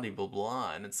bloody blah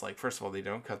blah. And it's like, first of all, they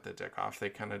don't cut the dick off. They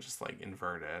kind of just like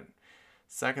invert it.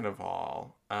 Second of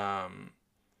all,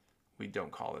 we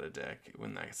don't call it a dick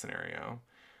in that scenario.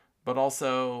 But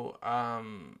also,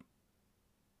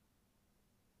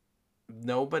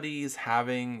 nobody's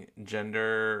having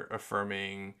gender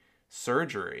affirming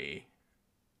surgery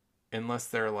unless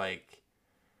they're like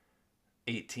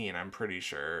 18, I'm pretty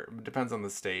sure. It depends on the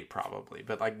state probably,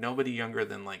 but like nobody younger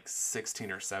than like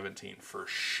 16 or 17 for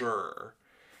sure.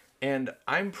 And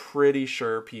I'm pretty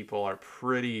sure people are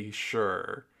pretty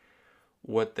sure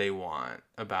what they want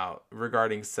about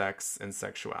regarding sex and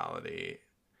sexuality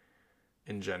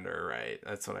and gender, right?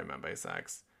 That's what I meant by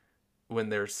sex. When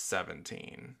they're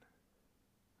 17.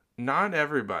 Not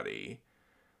everybody,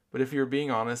 but if you're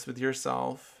being honest with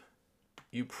yourself,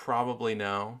 you probably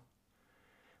know.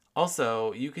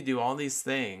 Also, you could do all these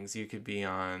things. You could be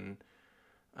on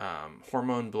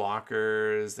hormone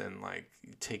blockers and like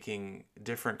taking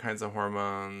different kinds of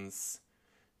hormones,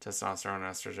 testosterone,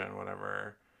 estrogen,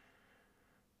 whatever.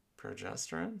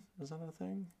 Progesterone? Is that a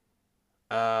thing?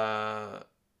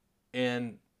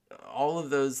 And all of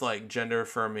those like gender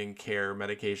affirming care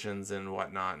medications and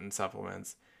whatnot and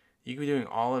supplements, you could be doing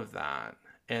all of that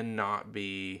and not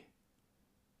be,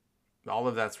 all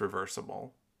of that's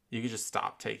reversible. You could just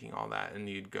stop taking all that and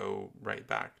you'd go right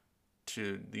back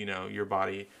to, your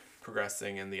body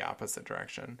progressing in the opposite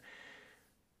direction.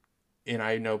 And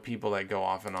I know people that go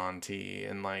off and on T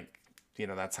and like,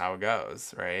 that's how it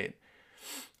goes, right?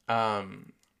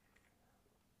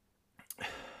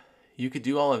 You could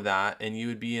do all of that and you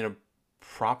would be in a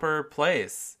proper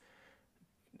place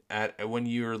at when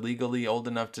you're legally old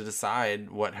enough to decide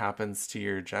what happens to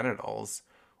your genitals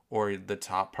or the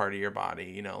top part of your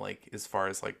body, like as far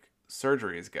as like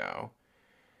surgeries go.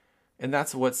 And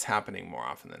that's what's happening more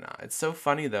often than not. It's so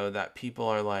funny though that people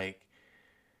are like,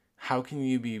 how can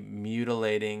you be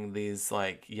mutilating these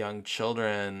like young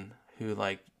children who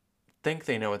like think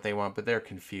they know what they want, but they're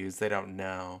confused. They don't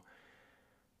know.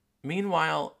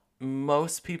 Meanwhile,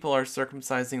 most people are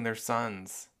circumcising their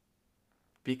sons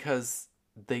because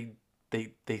they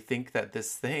think that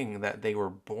this thing that they were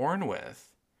born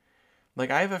with. Like,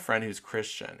 I have a friend who's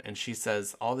Christian and she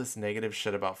says all this negative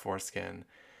shit about foreskin.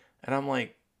 And I'm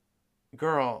like,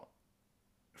 girl,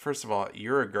 first of all,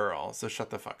 you're a girl, so shut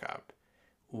the fuck up.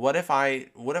 What if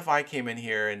I came in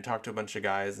here and talked to a bunch of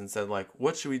guys and said like,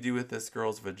 what should we do with this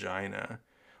girl's vagina?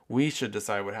 We should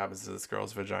decide what happens to this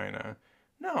girl's vagina.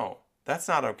 No, that's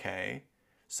not okay.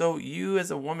 So you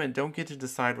as a woman don't get to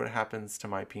decide what happens to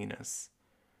my penis.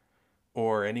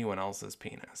 Or anyone else's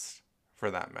penis, for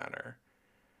that matter.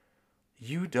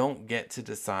 You don't get to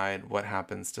decide what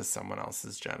happens to someone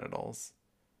else's genitals.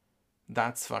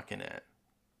 That's fucking it.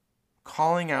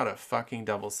 Calling out a fucking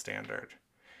double standard.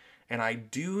 And I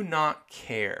do not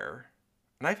care.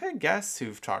 And I've had guests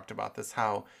who've talked about this,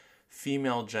 how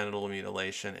female genital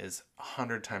mutilation is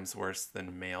 100 times worse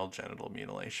than male genital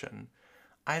mutilation.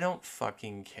 I don't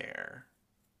fucking care.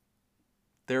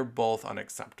 They're both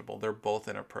unacceptable. They're both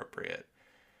inappropriate.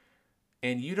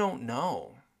 And you don't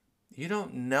know. You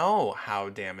don't know how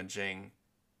damaging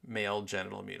male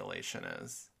genital mutilation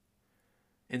is.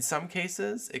 In some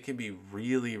cases, it can be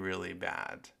really, really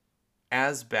bad.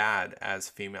 As bad as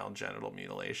female genital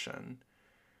mutilation.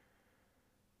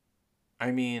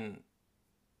 I mean,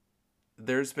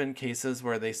 there's been cases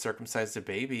where they circumcised a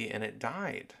baby and it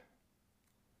died.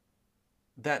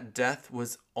 That death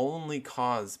was only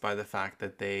caused by the fact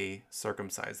that they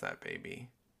circumcised that baby.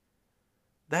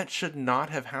 That should not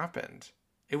have happened.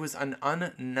 It was an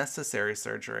unnecessary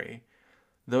surgery.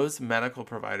 Those medical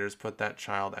providers put that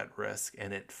child at risk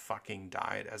and it fucking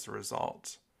died as a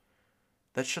result.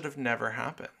 That should have never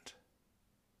happened.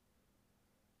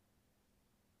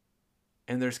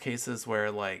 And there's cases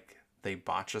where like they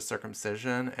botch a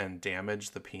circumcision and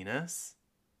damage the penis.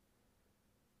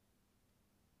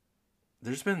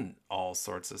 There's been all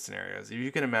sorts of scenarios. If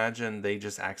you can imagine they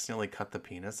just accidentally cut the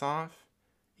penis off,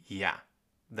 yeah,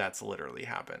 that's literally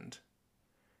happened.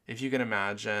 If you can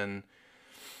imagine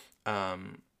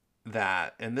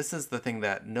that, and this is the thing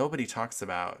that nobody talks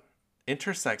about,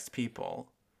 intersex people.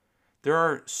 There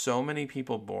are so many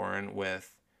people born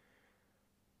with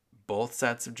both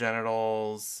sets of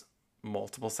genitals,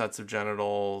 multiple sets of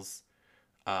genitals,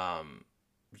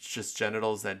 just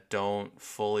genitals that don't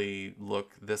fully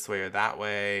look this way or that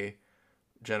way,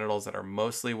 genitals that are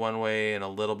mostly one way and a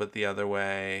little bit the other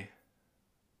way.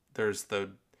 There's the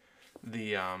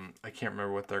I can't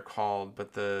remember what they're called,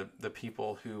 but the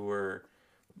people who were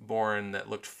born that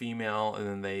looked female and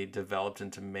then they developed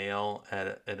into male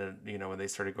at a when they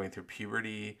started going through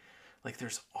puberty. Like,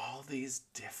 there's all these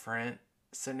different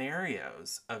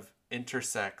scenarios of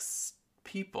intersex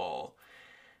people,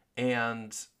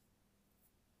 and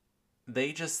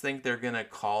they just think they're gonna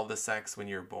call the sex when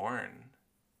you're born,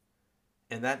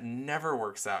 and that never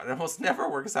works out. It almost never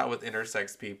works out with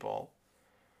intersex people.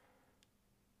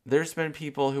 There's been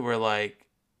people who were like,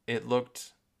 it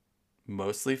looked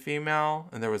mostly female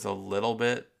and there was a little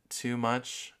bit too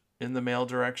much in the male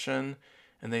direction,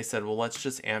 and they said, well, let's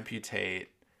just amputate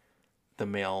the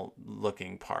male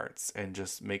looking parts and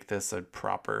just make this a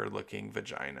proper looking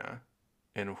vagina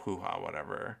and hoo-ha,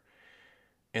 whatever.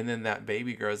 And then that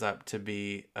baby grows up to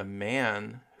be a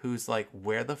man who's like,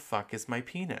 where the fuck is my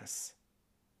penis?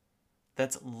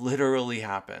 That's literally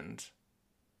happened.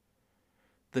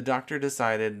 The doctor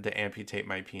decided to amputate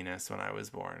my penis when I was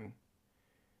born.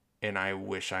 And I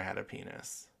wish I had a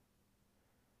penis.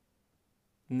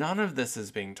 None of this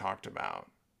is being talked about.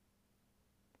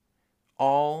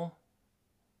 All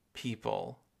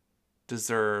people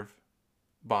deserve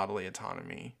bodily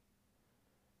autonomy.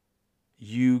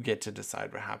 You get to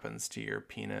decide what happens to your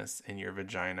penis and your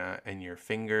vagina and your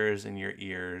fingers and your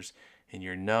ears in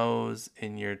your nose,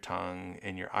 in your tongue,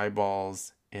 in your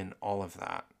eyeballs, in all of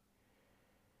that.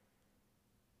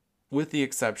 With the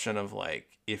exception of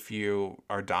like if you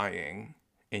are dying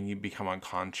and you become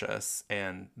unconscious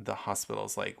and the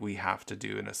hospital's like, we have to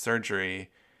do a surgery,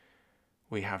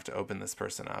 we have to open this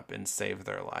person up and save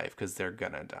their life because they're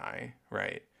gonna die,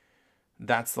 right?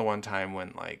 That's the one time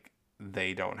when like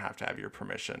they don't have to have your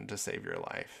permission to save your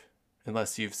life.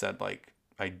 Unless you've said like,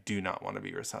 I do not want to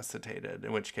be resuscitated,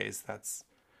 in which case that's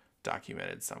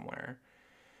documented somewhere.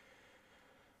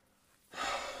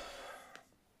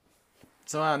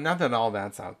 So now that all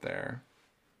that's out there,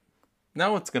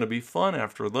 now it's going to be fun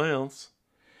after this.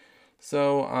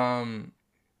 So,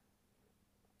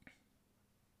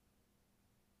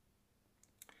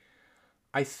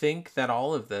 I think that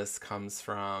all of this comes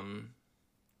from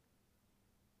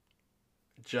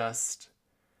just,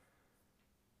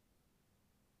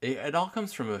 it all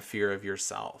comes from a fear of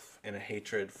yourself and a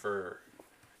hatred for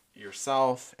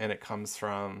yourself. And it comes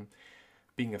from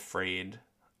being afraid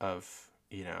of,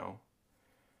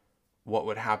 what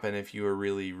would happen if you were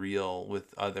really real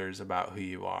with others about who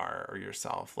you are or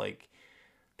yourself. Like,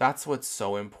 that's what's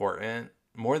so important.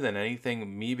 More than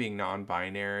anything, me being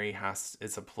non-binary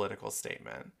it's a political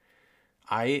statement.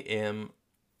 I am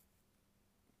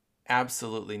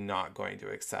absolutely not going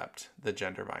to accept the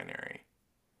gender binary.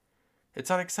 It's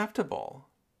unacceptable.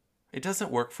 It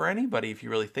doesn't work for anybody if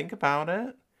you really think about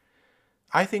it.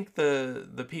 I think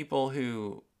the people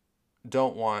who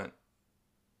don't want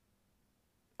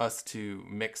us to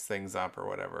mix things up or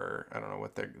whatever, I don't know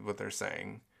what they're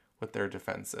saying, what their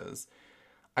defense is.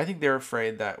 I think they're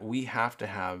afraid that we have to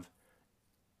have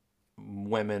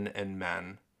women and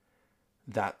men.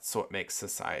 That's what makes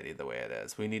society the way it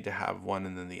is. We need to have one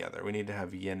and then the other. We need to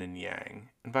have yin and yang.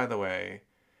 And by the way,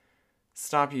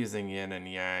 stop using yin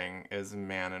and yang as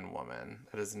man and woman.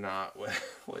 That is not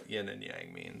what yin and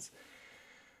yang means.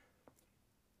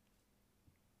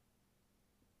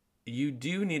 You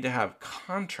do need to have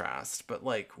contrast, but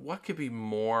like, what could be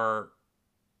more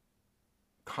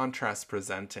contrast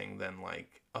presenting than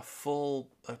like a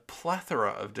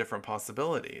plethora of different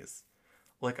possibilities,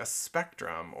 like a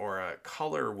spectrum or a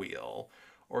color wheel,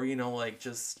 or like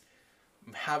just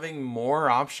having more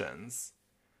options.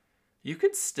 You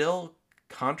could still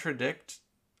contradict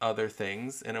other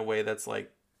things in a way that's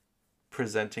like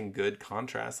presenting good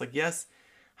contrast. Like, yes,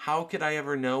 how could I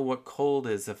ever know what cold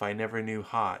is if I never knew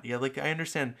hot? Yeah, like I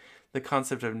understand the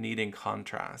concept of needing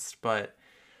contrast, but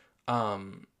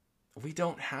we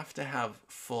don't have to have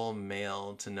full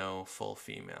male to know full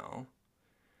female.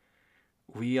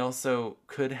 We also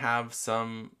could have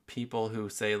some people who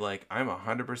say like, I'm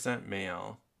 100%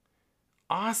 male.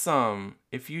 Awesome.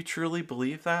 If you truly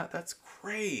believe that, that's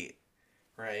great,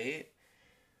 right?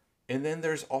 And then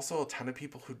there's also a ton of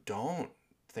people who don't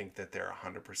think that they're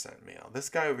 100% male. This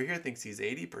guy over here thinks he's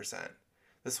 80%.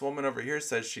 This woman over here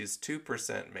says she's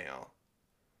 2% male.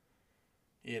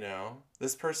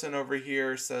 This person over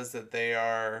here says that they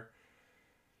are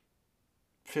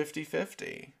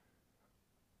 50-50,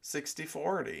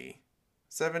 60-40,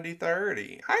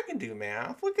 70-30. I can do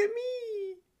math. Look at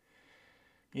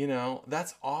me.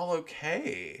 That's all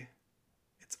okay.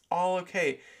 It's all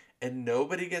okay. And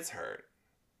nobody gets hurt.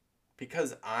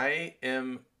 Because I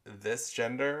am this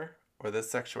gender or this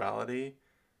sexuality,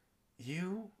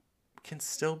 you can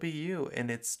still be you. And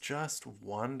it's just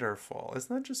wonderful.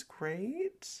 Isn't that just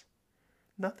great?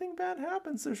 Nothing bad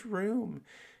happens. There's room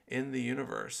in the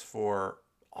universe for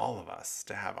all of us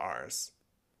to have ours.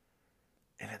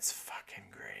 And it's fucking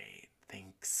great.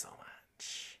 Thanks so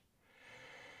much.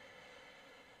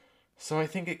 So I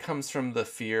think it comes from the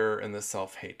fear and the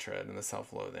self-hatred and the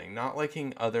self-loathing. Not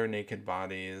liking other naked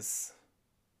bodies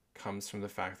comes from the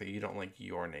fact that you don't like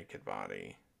your naked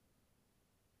body.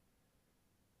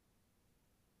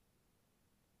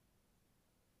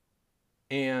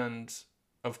 And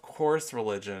of course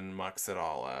religion mucks it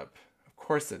all up. Of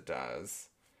course it does.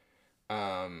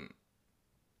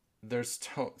 There's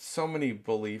so many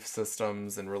belief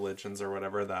systems and religions or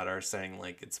whatever that are saying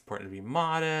like it's important to be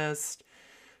modest.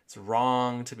 It's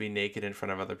wrong to be naked in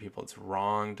front of other people. It's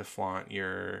wrong to flaunt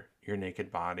your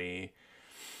naked body.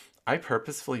 I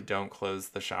purposefully don't close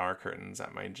the shower curtains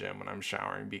at my gym when I'm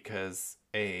showering because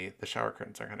A, the shower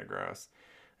curtains are kind of gross.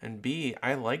 And B,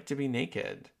 I like to be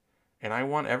naked. And I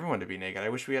want everyone to be naked. I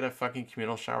wish we had a fucking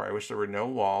communal shower. I wish there were no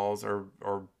walls or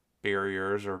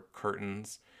barriers or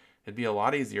curtains. It'd be a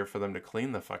lot easier for them to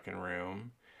clean the fucking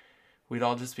room. We'd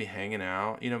all just be hanging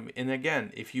out. And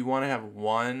again, if you want to have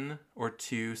 1 or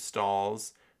 2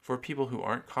 stalls for people who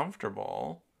aren't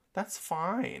comfortable, that's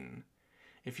fine.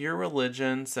 If your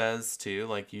religion says to,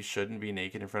 like, you shouldn't be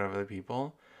naked in front of other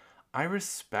people, I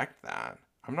respect that.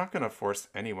 I'm not going to force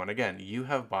anyone. Again, you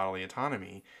have bodily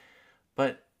autonomy,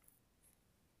 but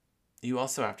you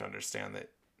also have to understand that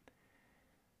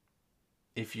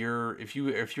if you're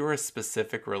a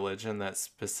specific religion that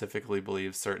specifically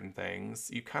believes certain things,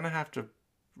 you kind of have to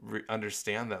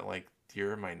understand that like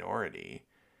you're a minority.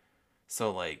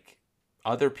 So like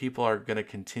other people are going to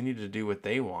continue to do what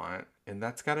they want, and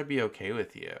that's got to be okay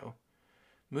with you.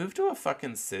 Move to a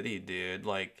fucking city, dude.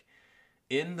 Like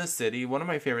in the city, one of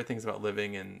my favorite things about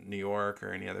living in New York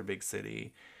or any other big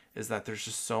city is that there's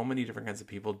just so many different kinds of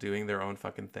people doing their own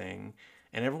fucking thing,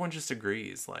 and everyone just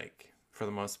agrees, like, for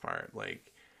the most part.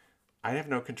 Like, I have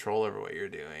no control over what you're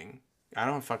doing. I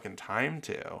don't have fucking time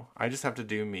to. I just have to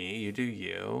do me, you do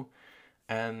you,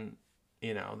 and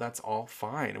that's all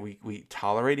fine. We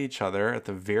tolerate each other at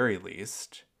the very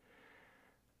least.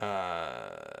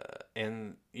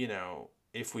 And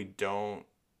if we don't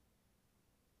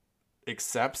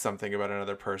accept something about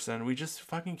another person, we just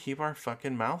fucking keep our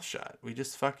fucking mouth shut. We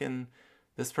just fucking,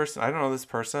 this person, I don't know this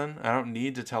person. I don't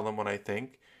need to tell them what I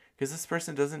think because this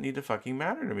person doesn't need to fucking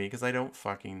matter to me because I don't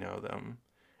fucking know them.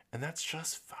 And that's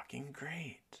just fucking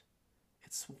great.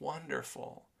 It's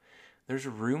wonderful. There's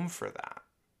room for that.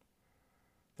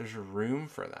 There's room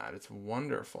for that. It's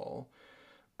wonderful.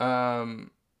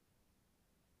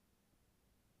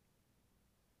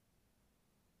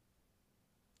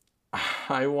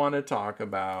 I want to talk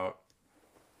about.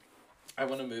 I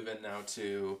want to move in now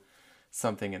to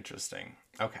something interesting.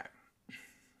 Okay.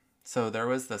 So there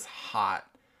was this hot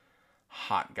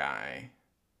guy.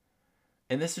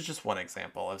 And this is just one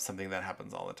example of something that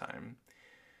happens all the time.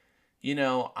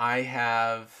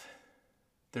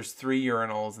 There's 3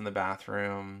 urinals in the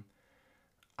bathroom.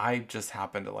 I just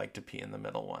happen to like to pee in the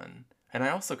middle one. And I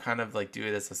also kind of like do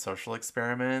it as a social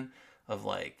experiment of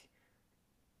like,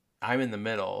 I'm in the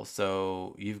middle,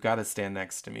 so you've got to stand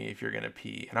next to me if you're going to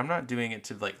pee. And I'm not doing it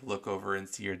to like look over and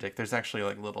see your dick. There's actually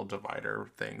like little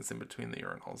divider things in between the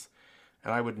urinals.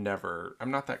 And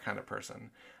I'm not that kind of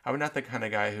person. I'm not the kind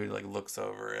of guy who like looks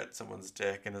over at someone's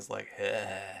dick and is like, eh.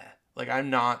 Like I'm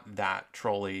not that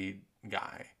trolley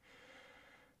guy.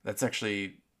 That's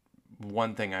actually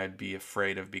one thing I'd be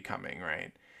afraid of becoming,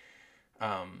 right?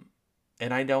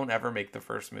 And I don't ever make the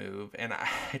first move, and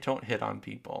I don't hit on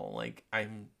people. Like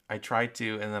I try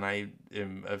to, and then I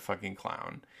am a fucking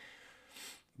clown.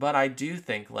 But I do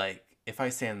think like if I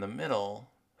stand in the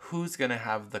middle, who's gonna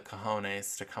have the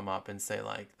cojones to come up and say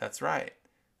like, that's right,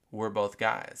 we're both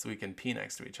guys, we can pee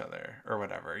next to each other or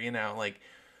whatever, like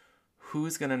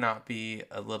who's gonna not be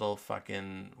a little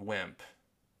fucking wimp?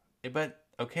 But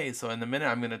okay, so in a minute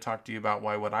I'm gonna talk to you about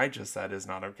why what I just said is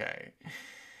not okay.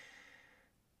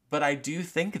 But I do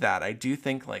think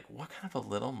like, what kind of a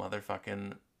little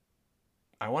motherfucking,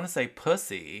 I want to say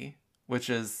pussy, which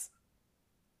is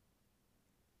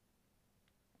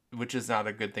not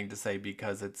a good thing to say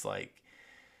because it's like,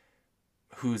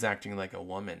 who's acting like a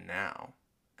woman now?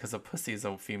 Because a pussy is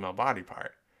a female body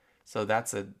part. So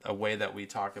that's a way that we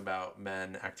talk about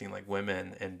men acting like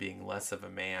women and being less of a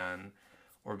man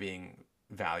or being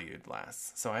valued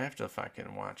less. So I have to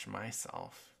fucking watch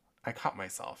myself. I caught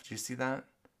myself. Do you see that?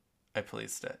 I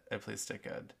policed it. I policed it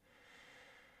good.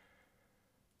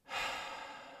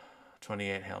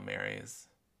 28 Hail Marys.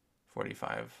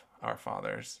 45 Our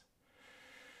Fathers.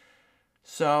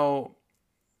 So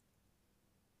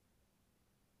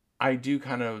I do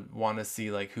kind of want to see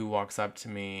like who walks up to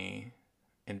me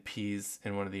and pees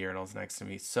in one of the urinals next to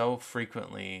me. So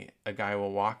frequently a guy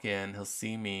will walk in, he'll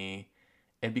see me,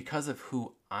 and because of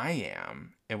who I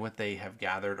am and what they have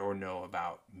gathered or know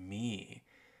about me,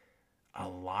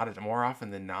 more often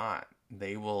than not,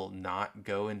 they will not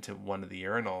go into one of the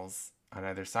urinals on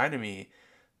either side of me.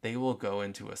 They will go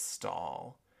into a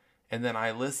stall. And then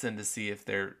I listen to see if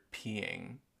they're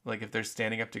peeing. Like if they're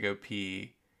standing up to go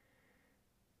pee.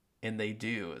 And they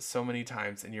do so many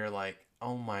times. And you're like,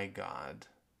 oh my God.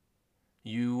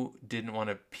 You didn't want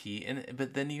to pee.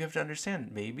 But then you have to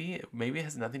understand, maybe it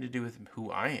has nothing to do with who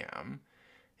I am.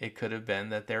 It could have been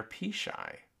that they're pee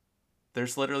shy.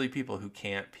 There's literally people who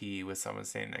can't pee with someone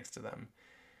standing next to them.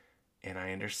 And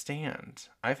I understand.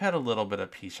 I've had a little bit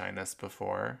of pee shyness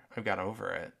before. I've got over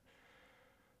it.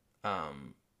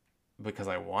 Because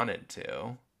I wanted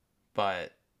to.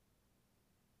 But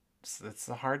it's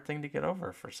a hard thing to get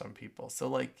over for some people. So,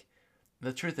 like,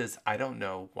 the truth is, I don't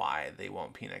know why they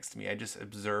won't pee next to me. I just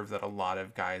observe that a lot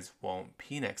of guys won't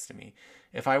pee next to me.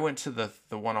 If I went to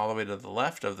the one all the way to the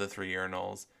left of the 3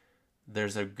 urinals,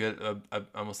 there's a good, I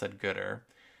almost said gooder.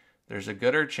 There's a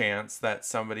gooder chance that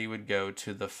somebody would go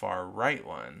to the far right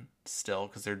one still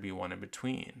because there'd be one in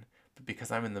between. But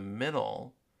because I'm in the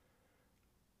middle,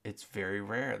 it's very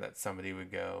rare that somebody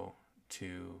would go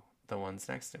to the ones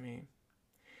next to me.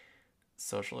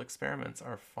 Social experiments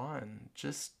are fun.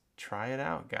 Just try it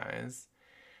out, guys.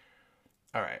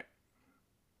 All right.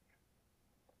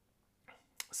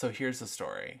 So here's a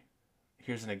story.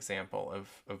 Here's an example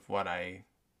of what I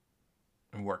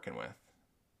am working with.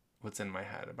 What's in my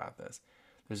head about this.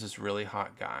 There's this really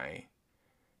hot guy.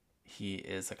 He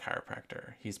is a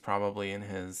chiropractor. He's probably in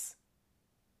his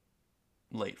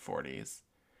late 40s.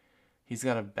 He's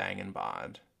got a banging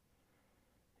bod.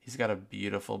 He's got a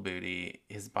beautiful booty.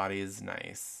 His body is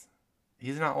nice.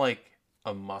 He's not like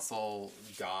a muscle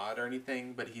god or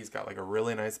anything, but he's got like a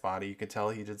really nice body. You could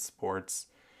tell he did sports.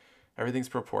 Everything's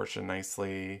proportioned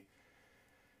nicely.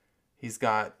 He's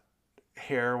got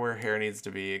hair where hair needs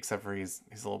to be, except for he's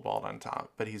a little bald on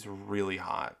top, but he's really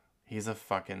hot. He's a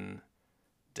fucking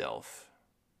DILF.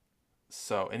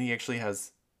 So, and he actually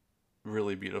has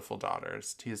really beautiful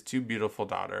daughters. He has 2 beautiful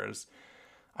daughters.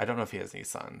 I don't know if he has any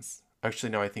sons.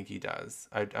 Actually, no, I think he does.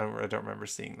 I don't remember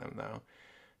seeing them, though.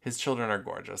 His children are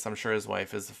gorgeous. I'm sure his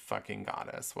wife is a fucking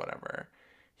goddess, whatever.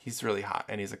 He's really hot,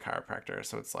 and he's a chiropractor,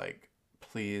 so it's like,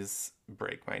 please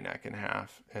break my neck in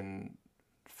half and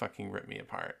fucking rip me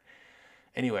apart.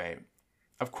 Anyway,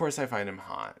 of course I find him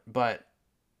hot, but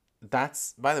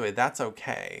that's, by the way, that's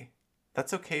okay.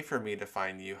 That's okay for me to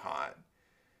find you hot.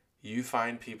 You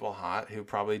find people hot who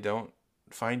probably don't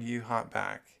find you hot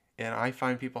back. And I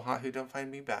find people hot who don't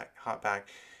find me hot back.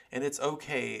 And it's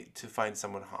okay to find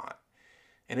someone hot.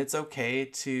 And it's okay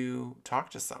to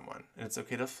talk to someone. And it's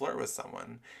okay to flirt with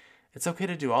someone. It's okay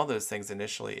to do all those things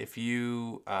initially. If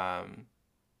you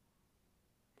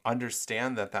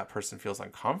understand that that person feels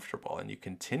uncomfortable and you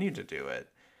continue to do it,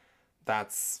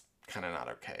 that's kind of not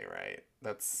okay, right?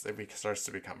 It starts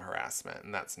to become harassment,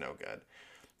 and that's no good.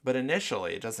 But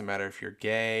initially, it doesn't matter if you're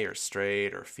gay or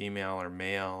straight or female or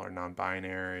male or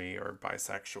non-binary or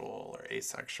bisexual or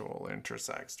asexual or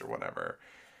intersexed or whatever,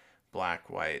 black,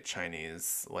 white,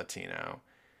 Chinese, Latino.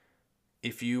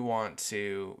 If you want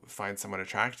to find someone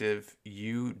attractive,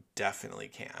 you definitely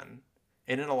can.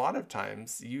 And in a lot of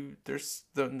times, there's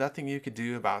nothing you could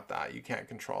do about that. You can't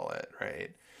control it,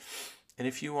 right? And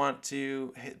if you want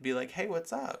to be like, hey,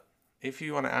 what's up? If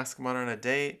you want to ask them out on a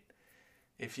date,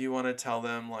 if you want to tell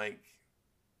them like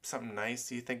something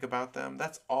nice you think about them,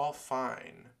 that's all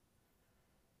fine.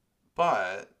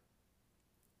 But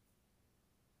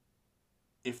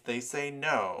if they say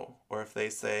no, or if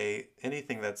they say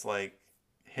anything that's like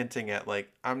hinting at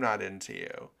like, I'm not into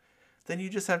you, then you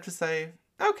just have to say,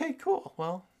 okay, cool.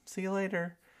 Well, see you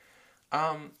later.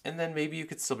 And then maybe you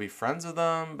could still be friends with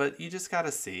them, but you just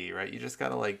gotta see, right? You just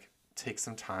gotta like take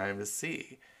some time to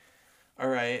see. All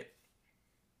right.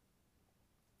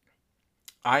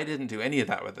 I didn't do any of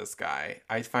that with this guy.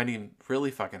 I find him really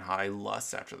fucking hot. I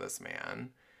lust after this man.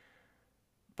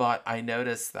 But I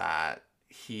noticed that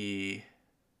he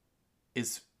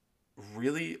is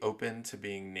really open to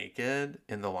being naked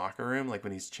in the locker room, like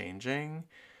when he's changing,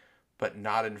 but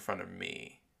not in front of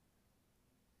me.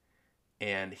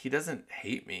 And he doesn't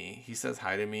hate me. He says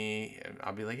hi to me, and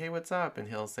I'll be like, hey, what's up? And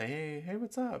he'll say, hey,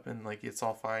 what's up? And like, it's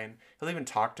all fine. He'll even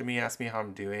talk to me, ask me how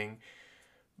I'm doing.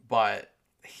 But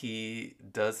he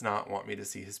does not want me to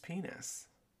see his penis.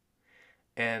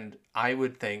 And I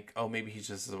would think, oh, maybe he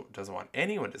just doesn't want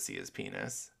anyone to see his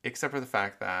penis, except for the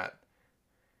fact that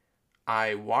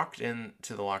I walked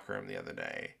into the locker room the other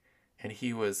day, and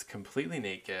he was completely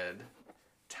naked,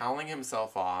 toweling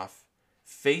himself off,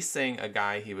 facing a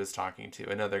guy he was talking to,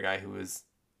 another guy who was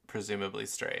presumably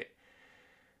straight.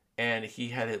 And he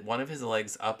had one of his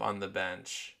legs up on the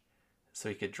bench so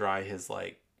he could dry his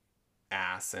like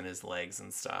ass and his legs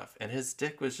and stuff. And his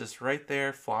dick was just right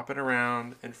there flopping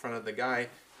around in front of the guy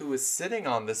who was sitting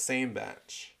on the same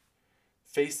bench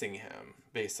facing him,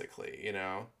 basically, you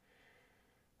know,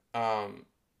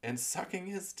 and sucking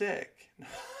his dick.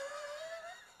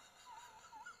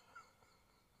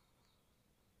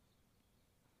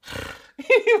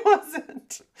 He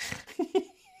wasn't.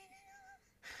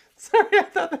 Sorry, I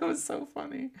thought that was so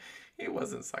funny. He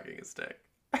wasn't sucking his dick.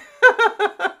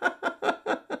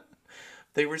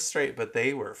 They were straight, but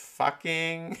they were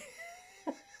fucking.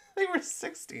 They were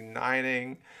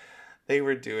 69ing. They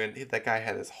were doing. That guy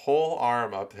had his whole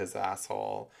arm up his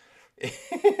asshole.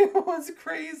 It was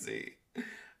crazy.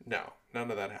 No,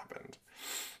 none of that happened.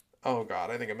 Oh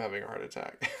God, I think I'm having a heart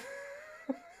attack.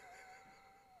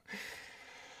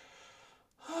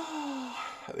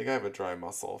 I think I have a dry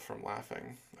muscle from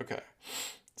laughing. Okay.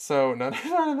 So none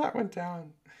of that went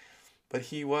down. But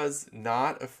he was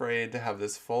not afraid to have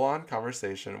this full-on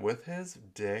conversation with his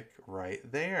dick right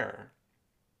there.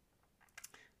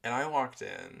 And I walked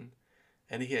in,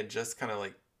 and he had just kind of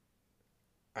like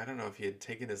I don't know if he had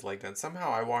taken his leg down.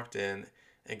 Somehow I walked in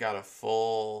and got a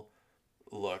full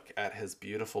look at his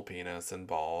beautiful penis and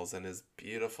balls and his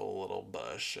beautiful little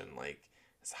bush and like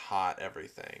his hot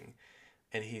everything.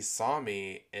 And he saw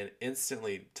me and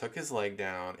instantly took his leg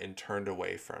down and turned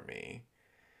away from me.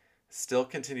 Still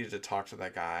continued to talk to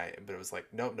that guy, but it was like,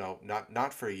 nope, nope,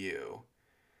 not for you.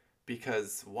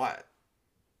 Because what?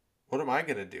 What am I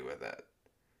gonna do with it?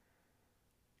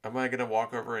 Am I gonna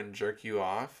walk over and jerk you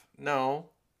off? No.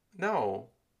 No.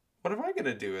 What am I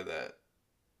gonna do with it?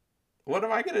 What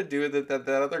am I gonna do with it that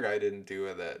that other guy didn't do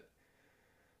with it?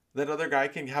 That other guy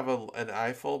can have an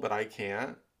eyeful, but I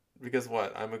can't? Because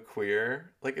what? I'm a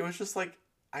queer? Like, it was just like,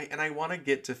 I want to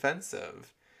get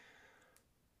defensive.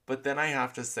 But then I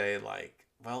have to say, like,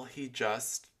 well,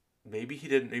 maybe he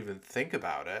didn't even think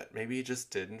about it. Maybe he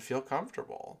just didn't feel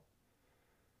comfortable.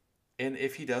 And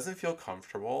if he doesn't feel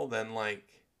comfortable, then,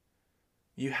 like,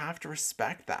 you have to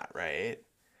respect that, right?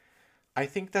 I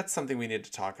think that's something we need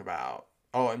to talk about.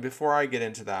 Oh, and before I get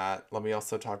into that, let me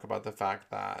also talk about the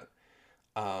fact that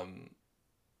um,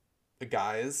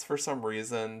 guys, for some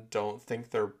reason, don't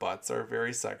think their butts are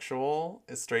very sexual.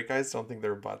 Straight guys don't think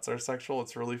their butts are sexual.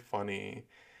 It's really funny.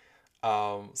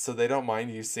 So they don't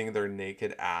mind you seeing their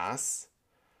naked ass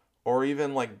or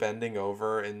even like bending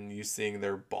over and you seeing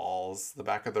their balls, the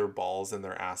back of their balls and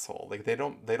their asshole. Like they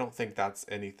don't think that's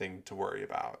anything to worry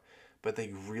about. But they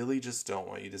really just don't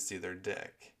want you to see their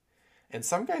dick. And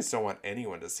some guys don't want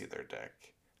anyone to see their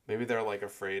dick. Maybe they're like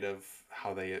afraid of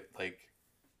how they like,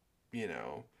 you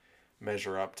know,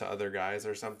 measure up to other guys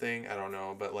or something. I don't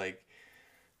know, but like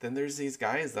then there's these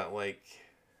guys that like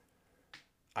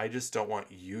I just don't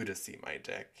want you to see my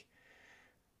dick.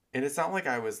 And it's not like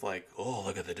I was like, oh,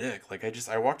 look at the dick. Like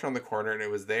I walked around the corner and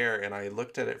it was there and I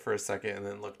looked at it for a second and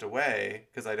then looked away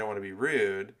because I don't want to be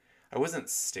rude. I wasn't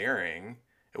staring.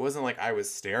 It wasn't like I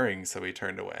was staring, so he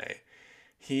turned away.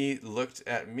 He looked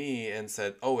at me and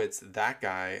said, "Oh, it's that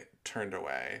guy," turned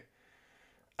away.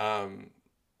 Um,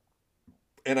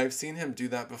 and I've seen him do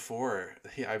that before.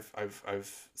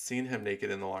 I've seen him naked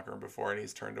in the locker room before, and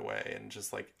he's turned away and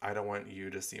just like, I don't want you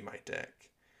to see my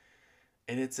dick.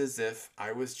 And it's as if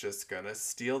I was just gonna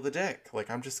steal the dick. Like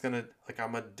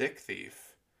I'm a dick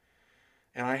thief.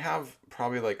 And I have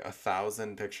probably like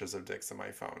 1,000 pictures of dicks on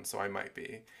my phone, so I might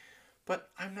be. But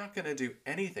I'm not gonna do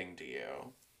anything to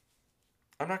you.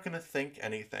 I'm not gonna think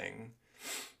anything.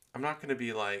 I'm not gonna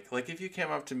be like if you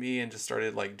came up to me and just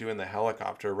started like doing the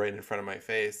helicopter right in front of my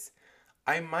face,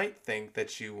 I might think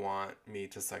that you want me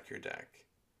to suck your dick.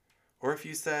 Or if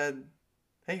you said,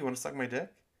 "Hey, you want to suck my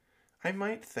dick?" I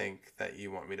might think that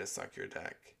you want me to suck your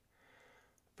dick.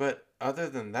 But other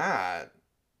than that,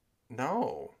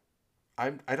 no.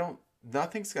 I don't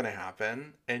nothing's gonna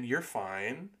happen and you're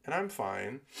fine and I'm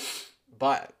fine.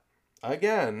 But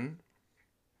again,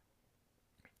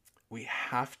 we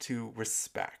have to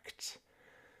respect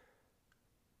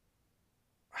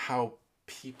how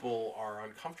people are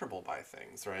uncomfortable by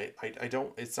things, right? I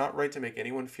don't, it's not right to make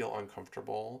anyone feel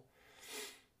uncomfortable.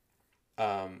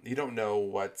 You don't know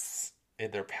what's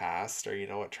in their past or you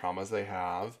know what traumas they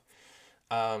have.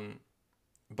 Um,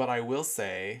 but I will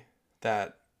say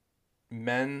that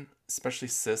men, especially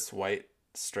cis white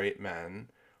straight men,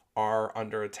 are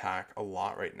under attack a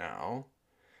lot right now.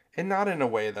 And not in a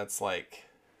way that's like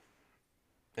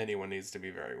anyone needs to be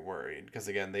very worried. Because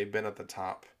again, they've been at the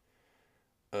top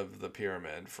of the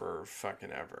pyramid for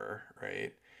fucking ever,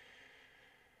 right?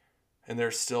 And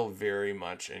they're still very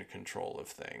much in control of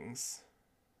things.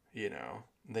 You know,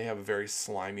 they have very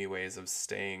slimy ways of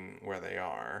staying where they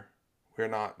are. We're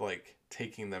not like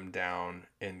taking them down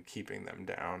and keeping them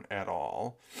down at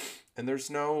all. And there's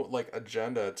no like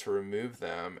agenda to remove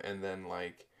them and then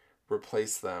like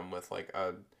replace them with like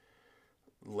a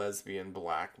lesbian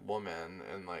black woman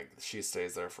and like she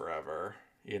stays there forever,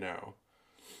 you know.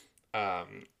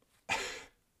 Um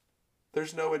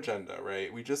there's no agenda,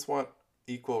 right? We just want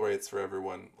equal rights for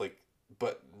everyone, like,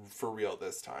 but for real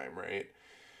this time, right?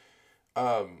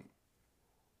 Um,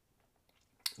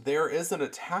 there is an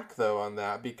attack though on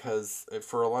that because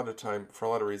for a lot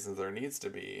of reasons, there needs to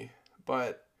be.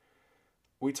 But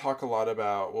we talk a lot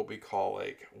about what we call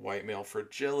like white male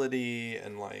fragility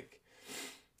and like,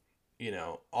 you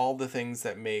know, all the things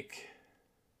that make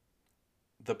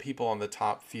the people on the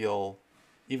top feel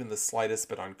even the slightest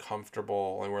bit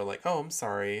uncomfortable. And we're like, oh, I'm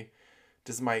sorry.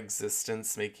 Does my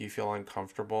existence make you feel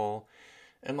uncomfortable?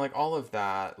 And like all of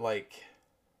that, like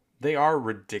they are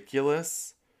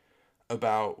ridiculous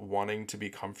about wanting to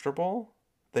be comfortable.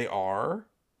 They are.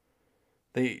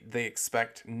 They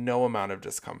expect no amount of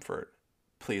discomfort.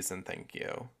 Please and thank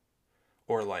you.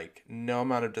 Or like no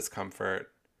amount of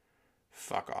discomfort.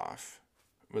 Fuck off.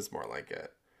 was more like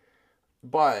it.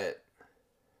 But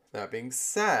that being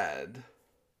said,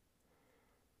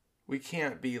 we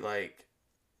can't be like,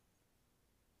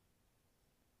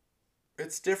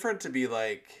 it's different to be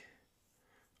like,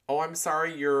 oh, I'm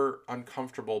sorry you're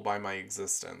uncomfortable by my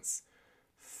existence.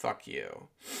 Fuck you.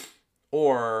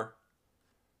 Or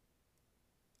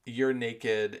you're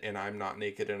naked and I'm not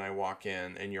naked and I walk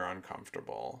in and you're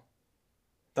uncomfortable.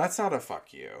 That's not a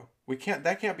fuck you.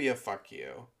 That can't be a fuck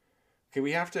you. Okay,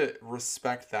 we have to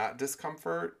respect that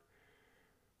discomfort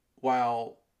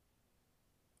while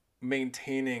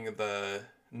maintaining the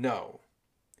no.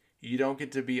 You don't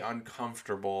get to be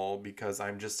uncomfortable because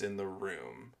I'm just in the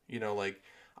room. Like,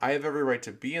 I have every right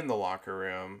to be in the locker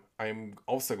room. I'm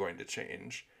also going to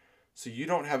change. So you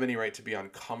don't have any right to be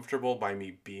uncomfortable by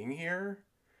me being here.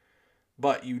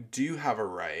 But you do have a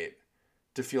right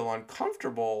to feel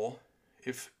uncomfortable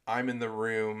if I'm in the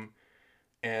room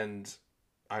and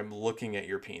I'm looking at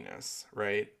your penis,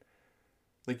 right?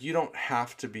 Like, you don't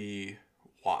have to be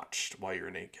watched while you're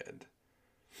naked.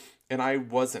 And I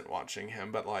wasn't watching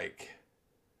him, but like,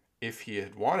 if he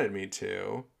had wanted me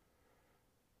to,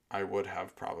 I would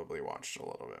have probably watched a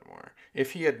little bit more.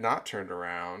 If he had not turned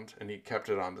around and he kept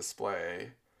it on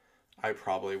display, I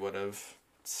probably would have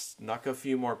snuck a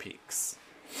few more peeks.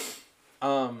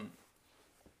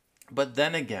 But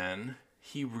then again,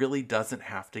 he really doesn't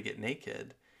have to get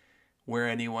naked where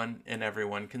anyone and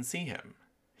everyone can see him.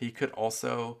 He could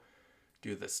also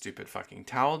do the stupid fucking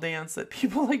towel dance that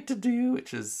people like to do,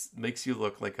 which makes you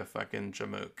look like a fucking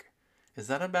jamook. Is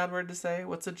that a bad word to say?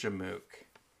 What's a jamook?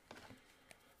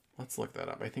 Let's look that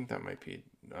up. I think that might be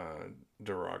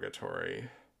derogatory.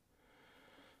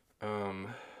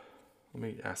 Let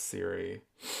me ask Siri.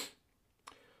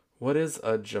 What is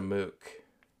a jamook?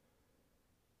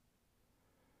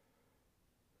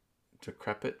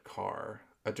 Decrepit car.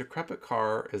 A decrepit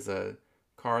car is a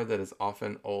car that is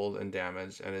often old and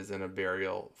damaged and is in a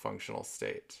burial functional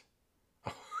state.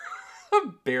 A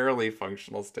barely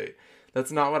functional state.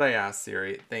 That's not what I asked,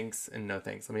 Siri. Thanks and no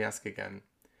thanks. Let me ask again.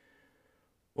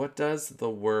 What does the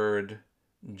word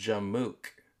jamook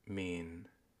mean?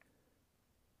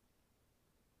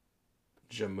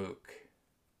 Jamook.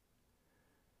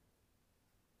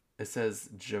 It says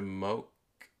jamoke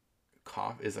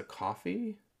is a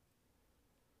coffee?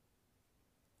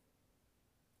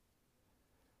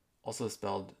 Also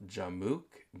spelled jamook,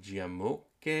 giamoke,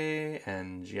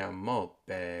 and giamope.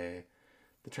 The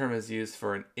term is used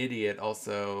for an idiot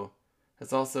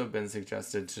has also been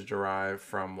suggested to derive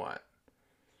from what?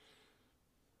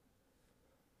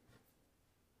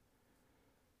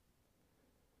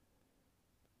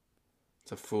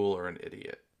 It's a fool or an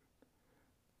idiot.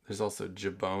 There's also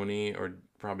jaboni or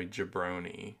probably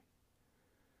jabroni.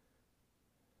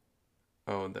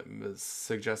 Oh, that was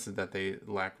suggested that they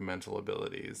lack mental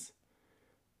abilities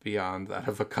beyond that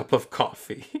of a cup of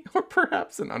coffee, or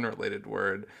perhaps an unrelated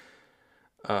word.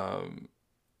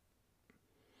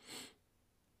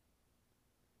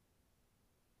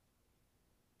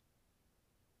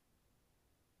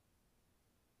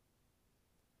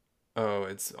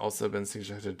 It's also been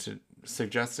suggested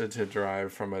to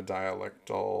derive from a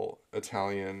dialectal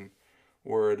Italian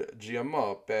word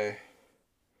giamoppe.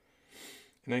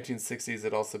 In 1960s,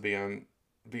 it also began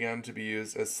to be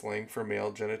used as slang for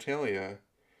male genitalia.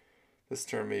 This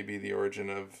term may be the origin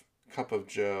of cup of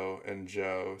joe and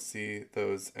joe. See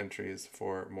those entries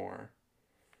for more.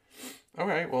 All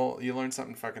right, well, you learn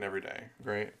something fucking every day.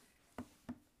 Great.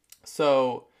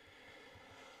 So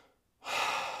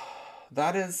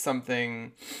that is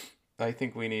something I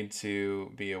think we need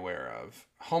to be aware of.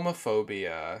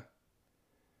 Homophobia,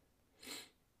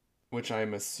 which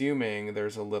I'm assuming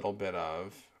there's a little bit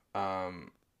of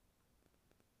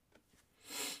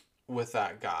with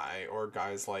that guy or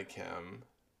guys like him,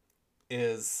 it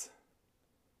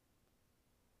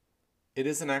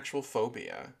is an actual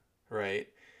phobia, right?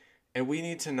 And we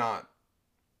need to not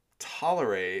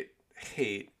tolerate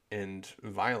hate and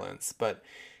violence, but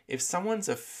if someone's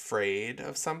afraid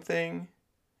of something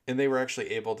and they were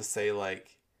actually able to say,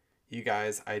 like, you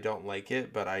guys, I don't like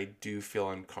it, but I do feel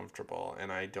uncomfortable and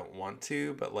I don't want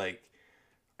to, but like,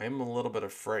 I'm a little bit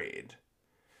afraid.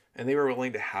 And they were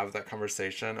willing to have that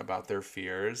conversation about their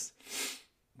fears.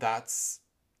 That's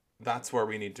where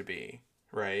we need to be,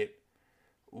 right?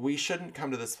 We shouldn't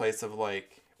come to this place of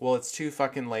like, well, it's too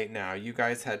fucking late now. You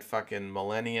guys had fucking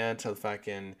millennia to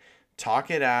fucking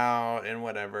talk it out and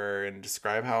whatever and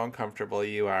describe how uncomfortable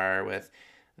you are with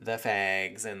the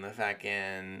fags and the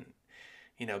fucking,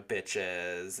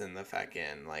 bitches and the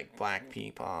fucking, like, black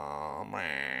people.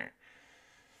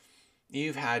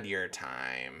 You've had your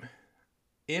time.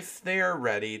 If they are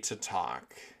ready to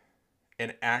talk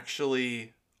and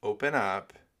actually open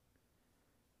up,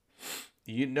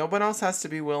 no one else has to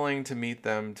be willing to meet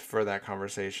them for that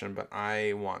conversation, but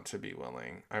I want to be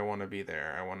willing. I want to be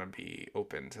there. I want to be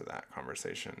open to that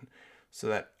conversation so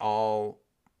that all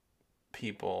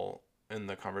people in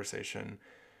the conversation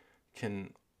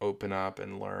can open up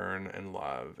and learn and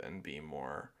love and be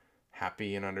more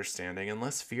happy and understanding and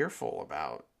less fearful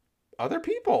about other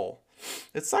people.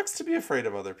 It sucks to be afraid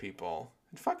of other people.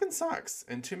 It fucking sucks.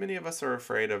 And too many of us are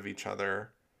afraid of each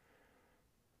other.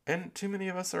 And too many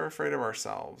of us are afraid of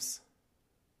ourselves.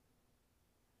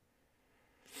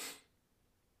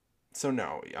 So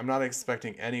no, I'm not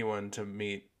expecting anyone to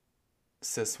meet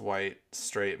cis white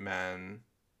straight men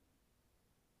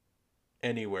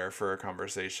anywhere for a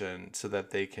conversation so that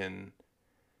they can,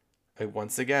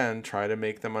 once again, try to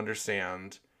make them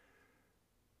understand.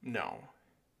 No.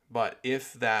 But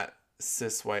if that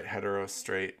cis white hetero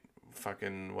straight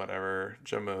fucking whatever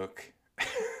jamook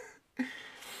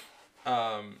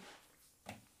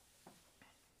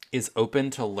is open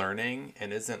to learning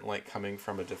and isn't like coming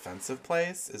from a defensive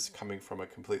place, is coming from a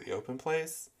completely open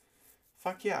place,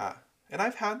 fuck yeah. And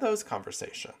I've had those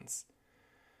conversations.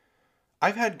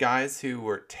 I've had guys who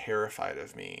were terrified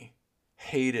of me,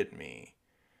 hated me,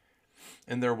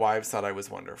 and their wives thought I was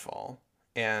wonderful.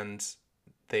 And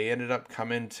they ended up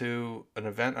coming to an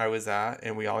event I was at,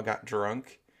 and we all got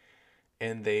drunk.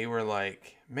 And they were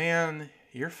like, man,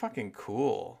 you're fucking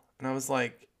cool. And I was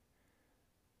like,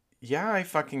 yeah, I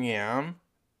fucking am.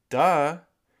 Duh.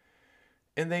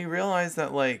 And they realized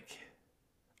that, like,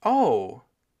 oh,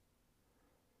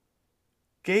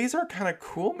 gays are kind of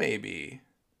cool, maybe.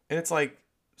 And it's like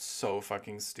so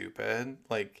fucking stupid.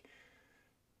 Like,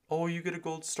 oh, you get a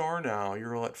gold star now.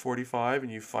 You're at 45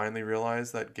 and you finally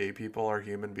realize that gay people are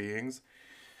human beings.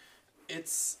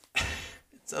 It's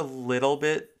a little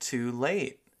bit too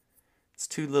late. It's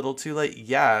too little too late,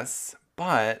 yes,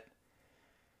 but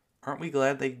aren't we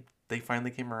glad they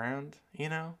finally came around, you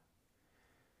know?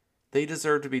 They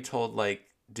deserve to be told, like,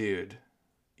 dude,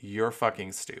 you're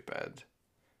fucking stupid.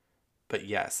 But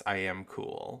yes, I am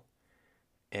cool.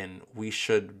 And we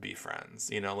should be friends,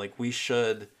 you know? Like, we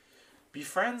should be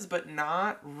friends, but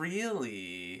not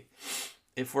really.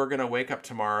 If we're gonna wake up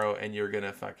tomorrow and you're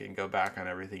gonna fucking go back on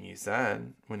everything you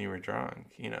said when you were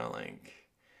drunk, you know, like,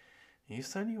 you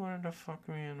said you wanted to fuck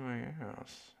me in my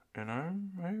house. And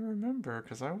I remember,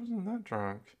 because I wasn't that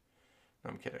drunk.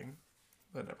 No, I'm kidding.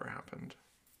 That never happened.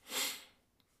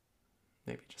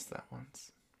 Maybe just that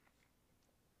once.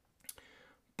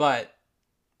 But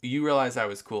you realize I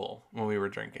was cool when we were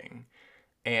drinking.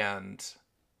 And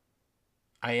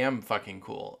I am fucking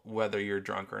cool, whether you're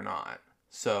drunk or not.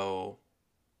 So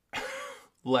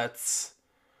let's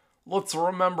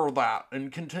remember that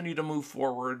and continue to move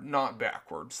forward, not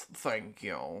backwards. Thank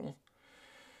you.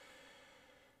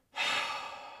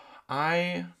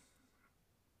 I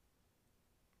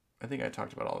think I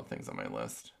talked about all the things on my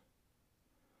list.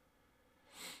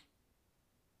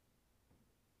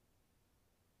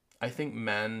 I think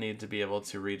men need to be able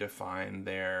to redefine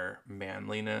their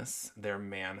manliness, their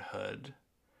manhood.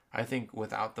 I think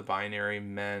without the binary,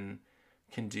 men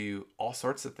can do all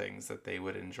sorts of things that they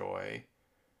would enjoy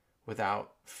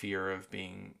without fear of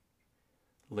being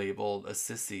labeled a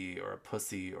sissy or a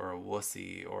pussy or a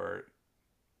wussy, or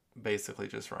basically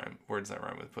just words that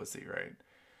rhyme with pussy, right?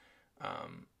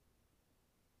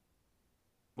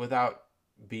 Without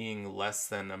being less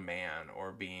than a man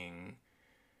or being,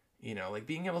 you know, like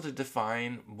being able to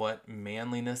define what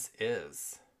manliness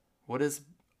is. What is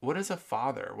a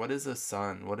father? What is a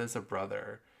son? What is a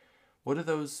brother? What do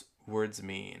those words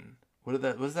mean? What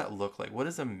does that look like? What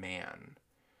is a man?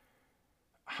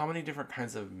 How many different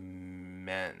kinds of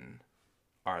men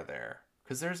are there?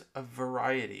 Because there's a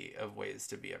variety of ways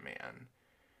to be a man.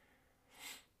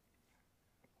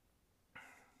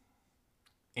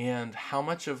 And how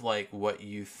much of like what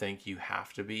you think you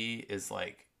have to be is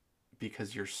like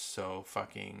because you're so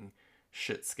fucking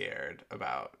shit scared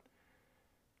about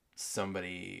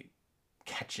somebody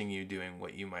catching you doing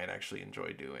what you might actually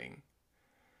enjoy doing.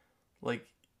 Like,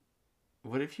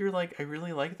 what if you're like, I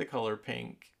really like the color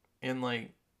pink, and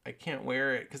like, I can't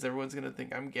wear it because everyone's gonna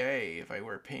think I'm gay if I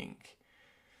wear pink.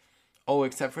 Oh,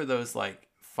 except for those like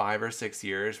 5 or 6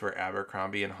 years where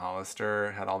Abercrombie and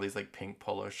Hollister had all these like pink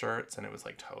polo shirts, and it was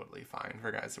like totally fine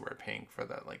for guys to wear pink for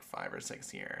that like 5 or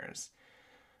 6 years.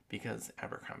 Because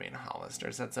Abercrombie and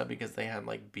Hollister said so, because they had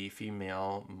like beefy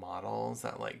male models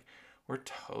that like were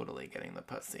totally getting the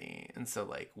pussy. And so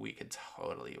like we could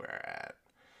totally wear it.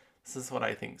 This is what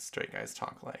I think straight guys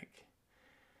talk like.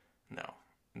 No,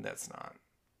 that's not.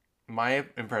 My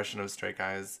impression of straight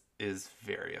guys is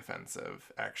very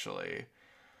offensive, actually.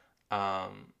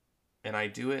 And I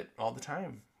do it all the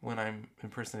time when I'm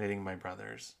impersonating my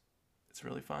brothers. It's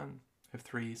really fun. I have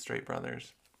 3 straight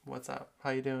brothers. What's up? How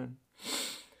you doing?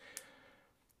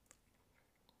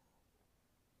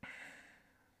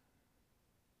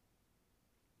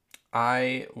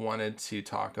 I wanted to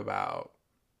talk about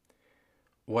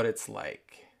what it's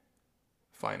like,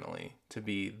 finally, to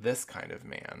be this kind of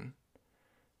man,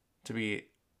 to be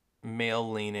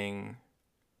male-leaning,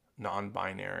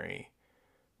 non-binary,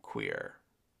 queer,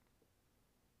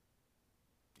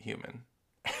 human,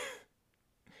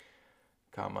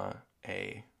 comma,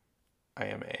 a. I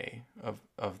am a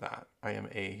of that. I am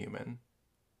a human,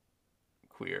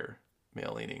 queer,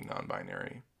 male-leaning,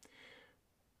 non-binary,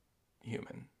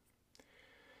 human.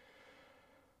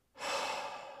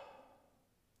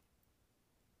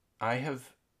 I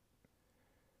have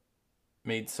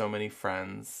made so many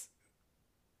friends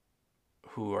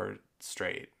who are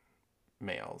straight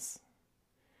males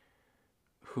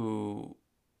who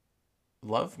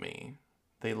love me.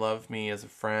 They love me as a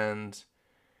friend.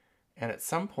 And at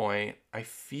some point, I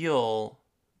feel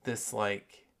this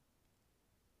like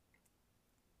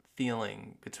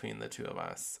feeling between the two of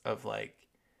us of like,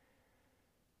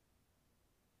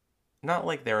 not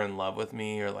like they're in love with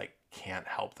me or like can't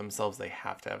help themselves, they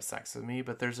have to have sex with me,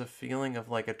 but there's a feeling of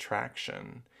like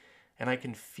attraction and I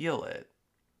can feel it.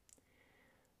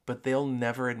 But they'll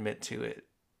never admit to it.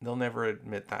 They'll never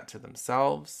admit that to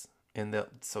themselves, and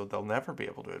they'll never be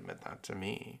able to admit that to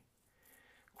me.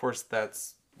 Of course,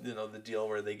 that's the deal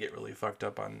where they get really fucked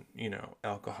up on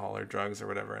alcohol or drugs or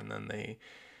whatever, and then they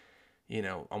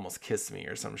almost kiss me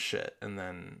or some shit, and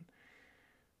then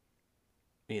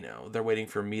they're waiting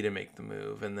for me to make the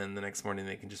move, and then the next morning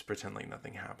they can just pretend like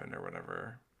nothing happened or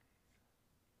whatever.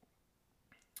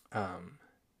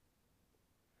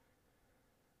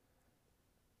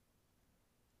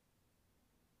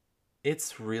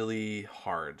 It's really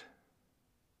hard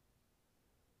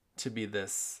to be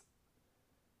this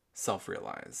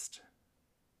self-realized,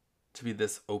 to be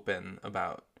this open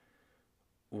about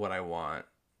what I want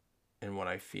and what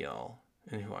I feel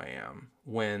and who I am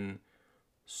when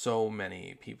so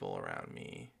many people around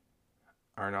me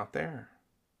are not there,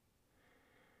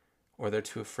 or they're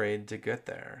too afraid to get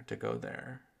there, to go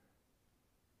there.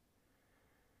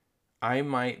 I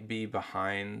might be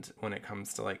behind when it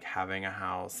comes to like having a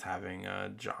house, having a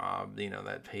job,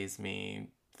 that pays me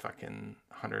fucking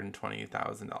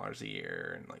 $120,000 a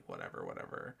year and like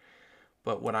whatever.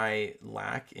 But what I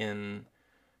lack in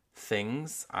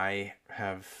things, I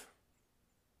have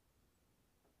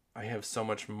so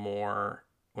much more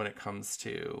when it comes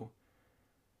to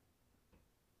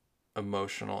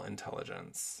emotional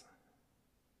intelligence.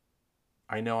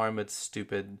 I know I'm a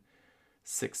stupid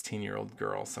 16-year-old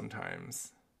girl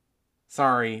sometimes.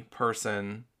 Sorry,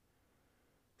 person.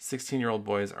 16-year-old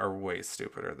boys are way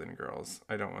stupider than girls.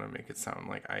 I don't want to make it sound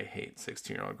like I hate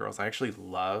 16-year-old girls. I actually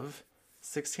love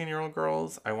 16-year-old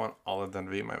girls. I want all of them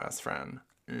to be my best friend.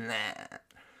 Nah.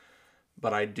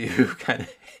 But I do kind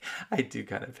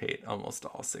of hate almost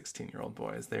all 16-year-old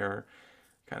boys. They are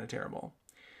kind of terrible.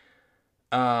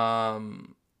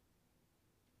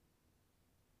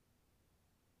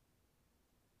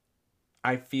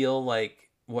 I feel like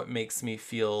what makes me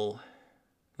feel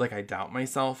like I doubt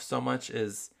myself so much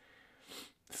is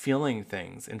feeling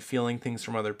things and feeling things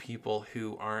from other people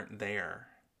who aren't there,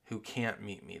 who can't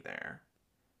meet me there,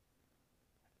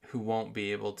 who won't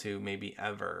be able to maybe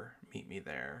ever meet me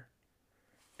there.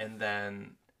 And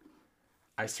then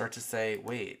I start to say,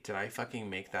 wait, did I fucking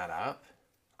make that up?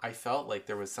 I felt like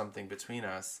there was something between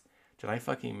us. Did I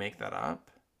fucking make that up?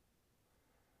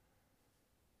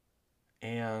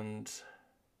 And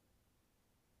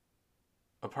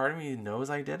a part of me knows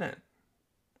I didn't.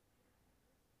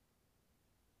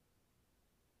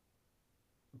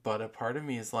 But a part of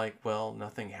me is like, well,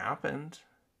 nothing happened.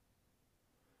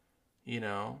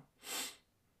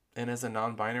 And as a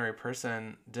non-binary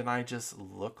person, did I just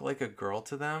look like a girl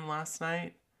to them last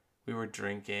night? We were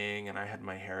drinking and I had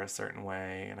my hair a certain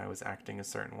way and I was acting a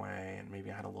certain way and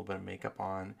maybe I had a little bit of makeup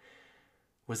on.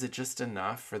 Was it just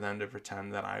enough for them to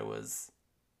pretend that I was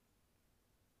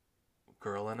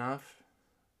girl enough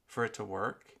for it to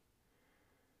work?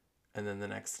 And then the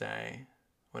next day,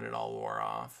 when it all wore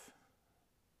off,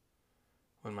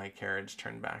 when my carriage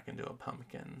turned back into a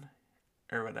pumpkin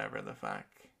or whatever the fuck,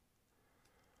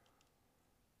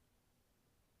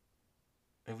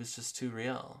 it was just too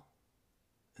real.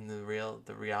 And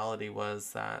the reality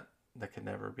was that could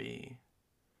never be.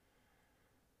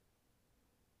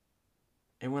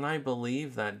 And when I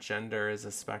believe that gender is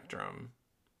a spectrum,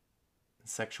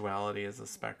 sexuality is a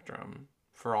spectrum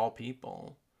for all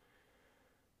people,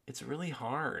 it's really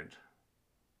hard.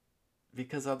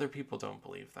 because other people don't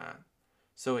believe that.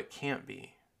 So it can't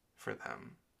be for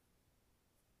them.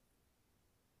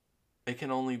 It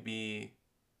can only be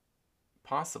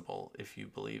possible if you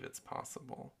believe it's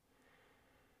possible.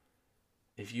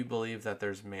 If you believe that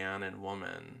there's man and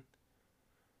woman,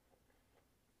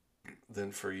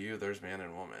 then for you there's man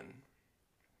and woman.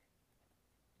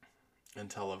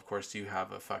 Until, of course, you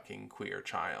have a fucking queer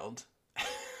child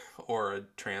or a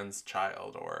trans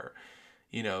child, or,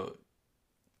 you know,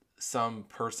 some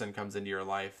person comes into your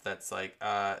life that's like,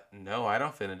 no, I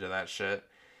don't fit into that shit.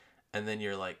 And then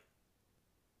you're like,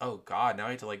 oh God, now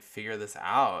I have to like figure this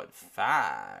out.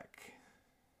 Fuck.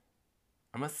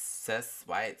 I'm a cis,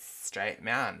 white, straight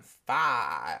man.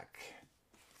 Fuck.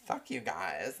 Fuck you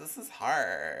guys. This is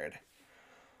hard.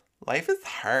 Life is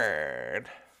hard.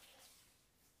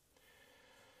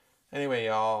 Anyway,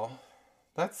 y'all,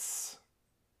 that's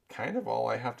kind of all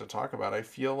I have to talk about. I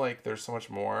feel like there's so much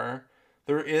more.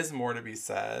 There is more to be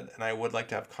said, and I would like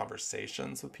to have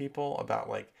conversations with people about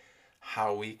like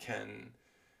how we can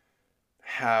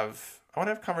have... I want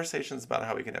to have conversations about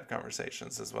how we can have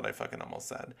conversations, is what I fucking almost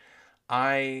said.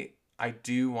 I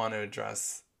do want to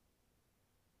address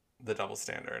the double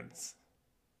standards.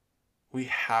 We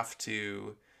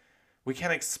can't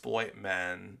exploit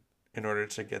men in order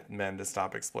to get men to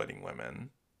stop exploiting women.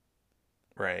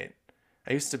 Right?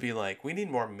 I used to be like, we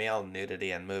need more male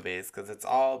nudity in movies because it's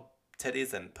all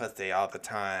titties and pussy all the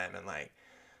time. And like,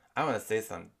 I want to see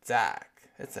some dick.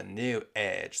 It's a new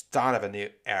age, start of a new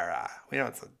era. We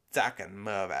want some dick in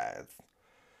movies.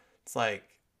 It's like,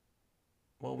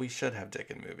 well, we should have dick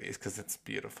in movies because it's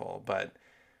beautiful. But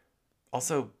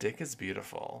also, dick is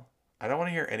beautiful. I don't want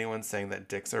to hear anyone saying that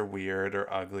dicks are weird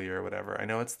or ugly or whatever. I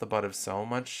know it's the butt of so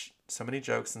many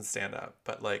jokes and stand-up.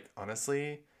 But like,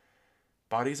 honestly,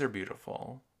 bodies are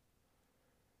beautiful.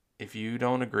 If you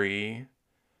don't agree,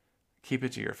 keep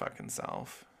it to your fucking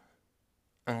self.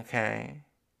 Okay?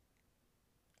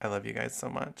 I love you guys so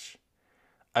much.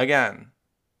 Again,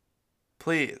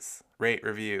 please rate,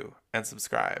 review, and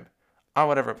subscribe on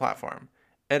whatever platform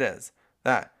it is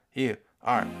that you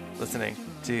are listening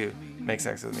to Make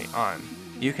Sex With Me on.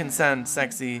 You can send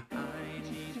sexy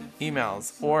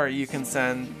emails, or you can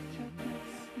send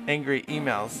angry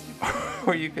emails,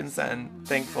 or you can send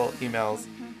thankful emails,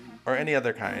 or any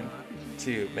other kind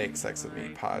to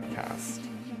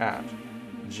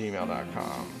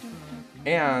makesexwithmepodcast@gmail.com.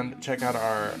 And check out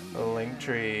our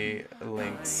Linktree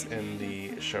links in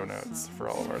the show notes for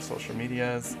all of our social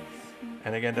medias.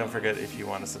 And again, don't forget, if you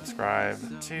want to subscribe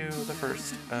to the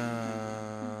first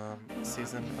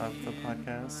season of the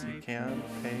podcast, you can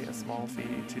pay a small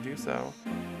fee to do so.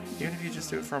 Even if you just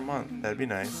do it for a month, that'd be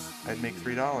nice. I'd make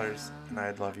 $3, and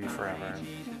I'd love you forever.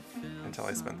 Until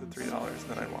I spent the $3,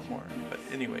 then I'd want more. But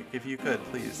anyway, if you could,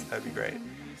 please, that'd be great.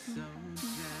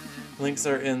 Links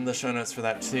are in the show notes for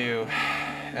that too.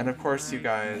 And of course, you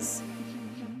guys,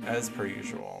 as per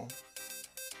usual,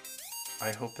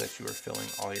 I hope that you are filling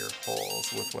all your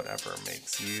holes with whatever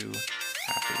makes you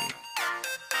happy.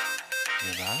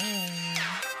 Goodbye.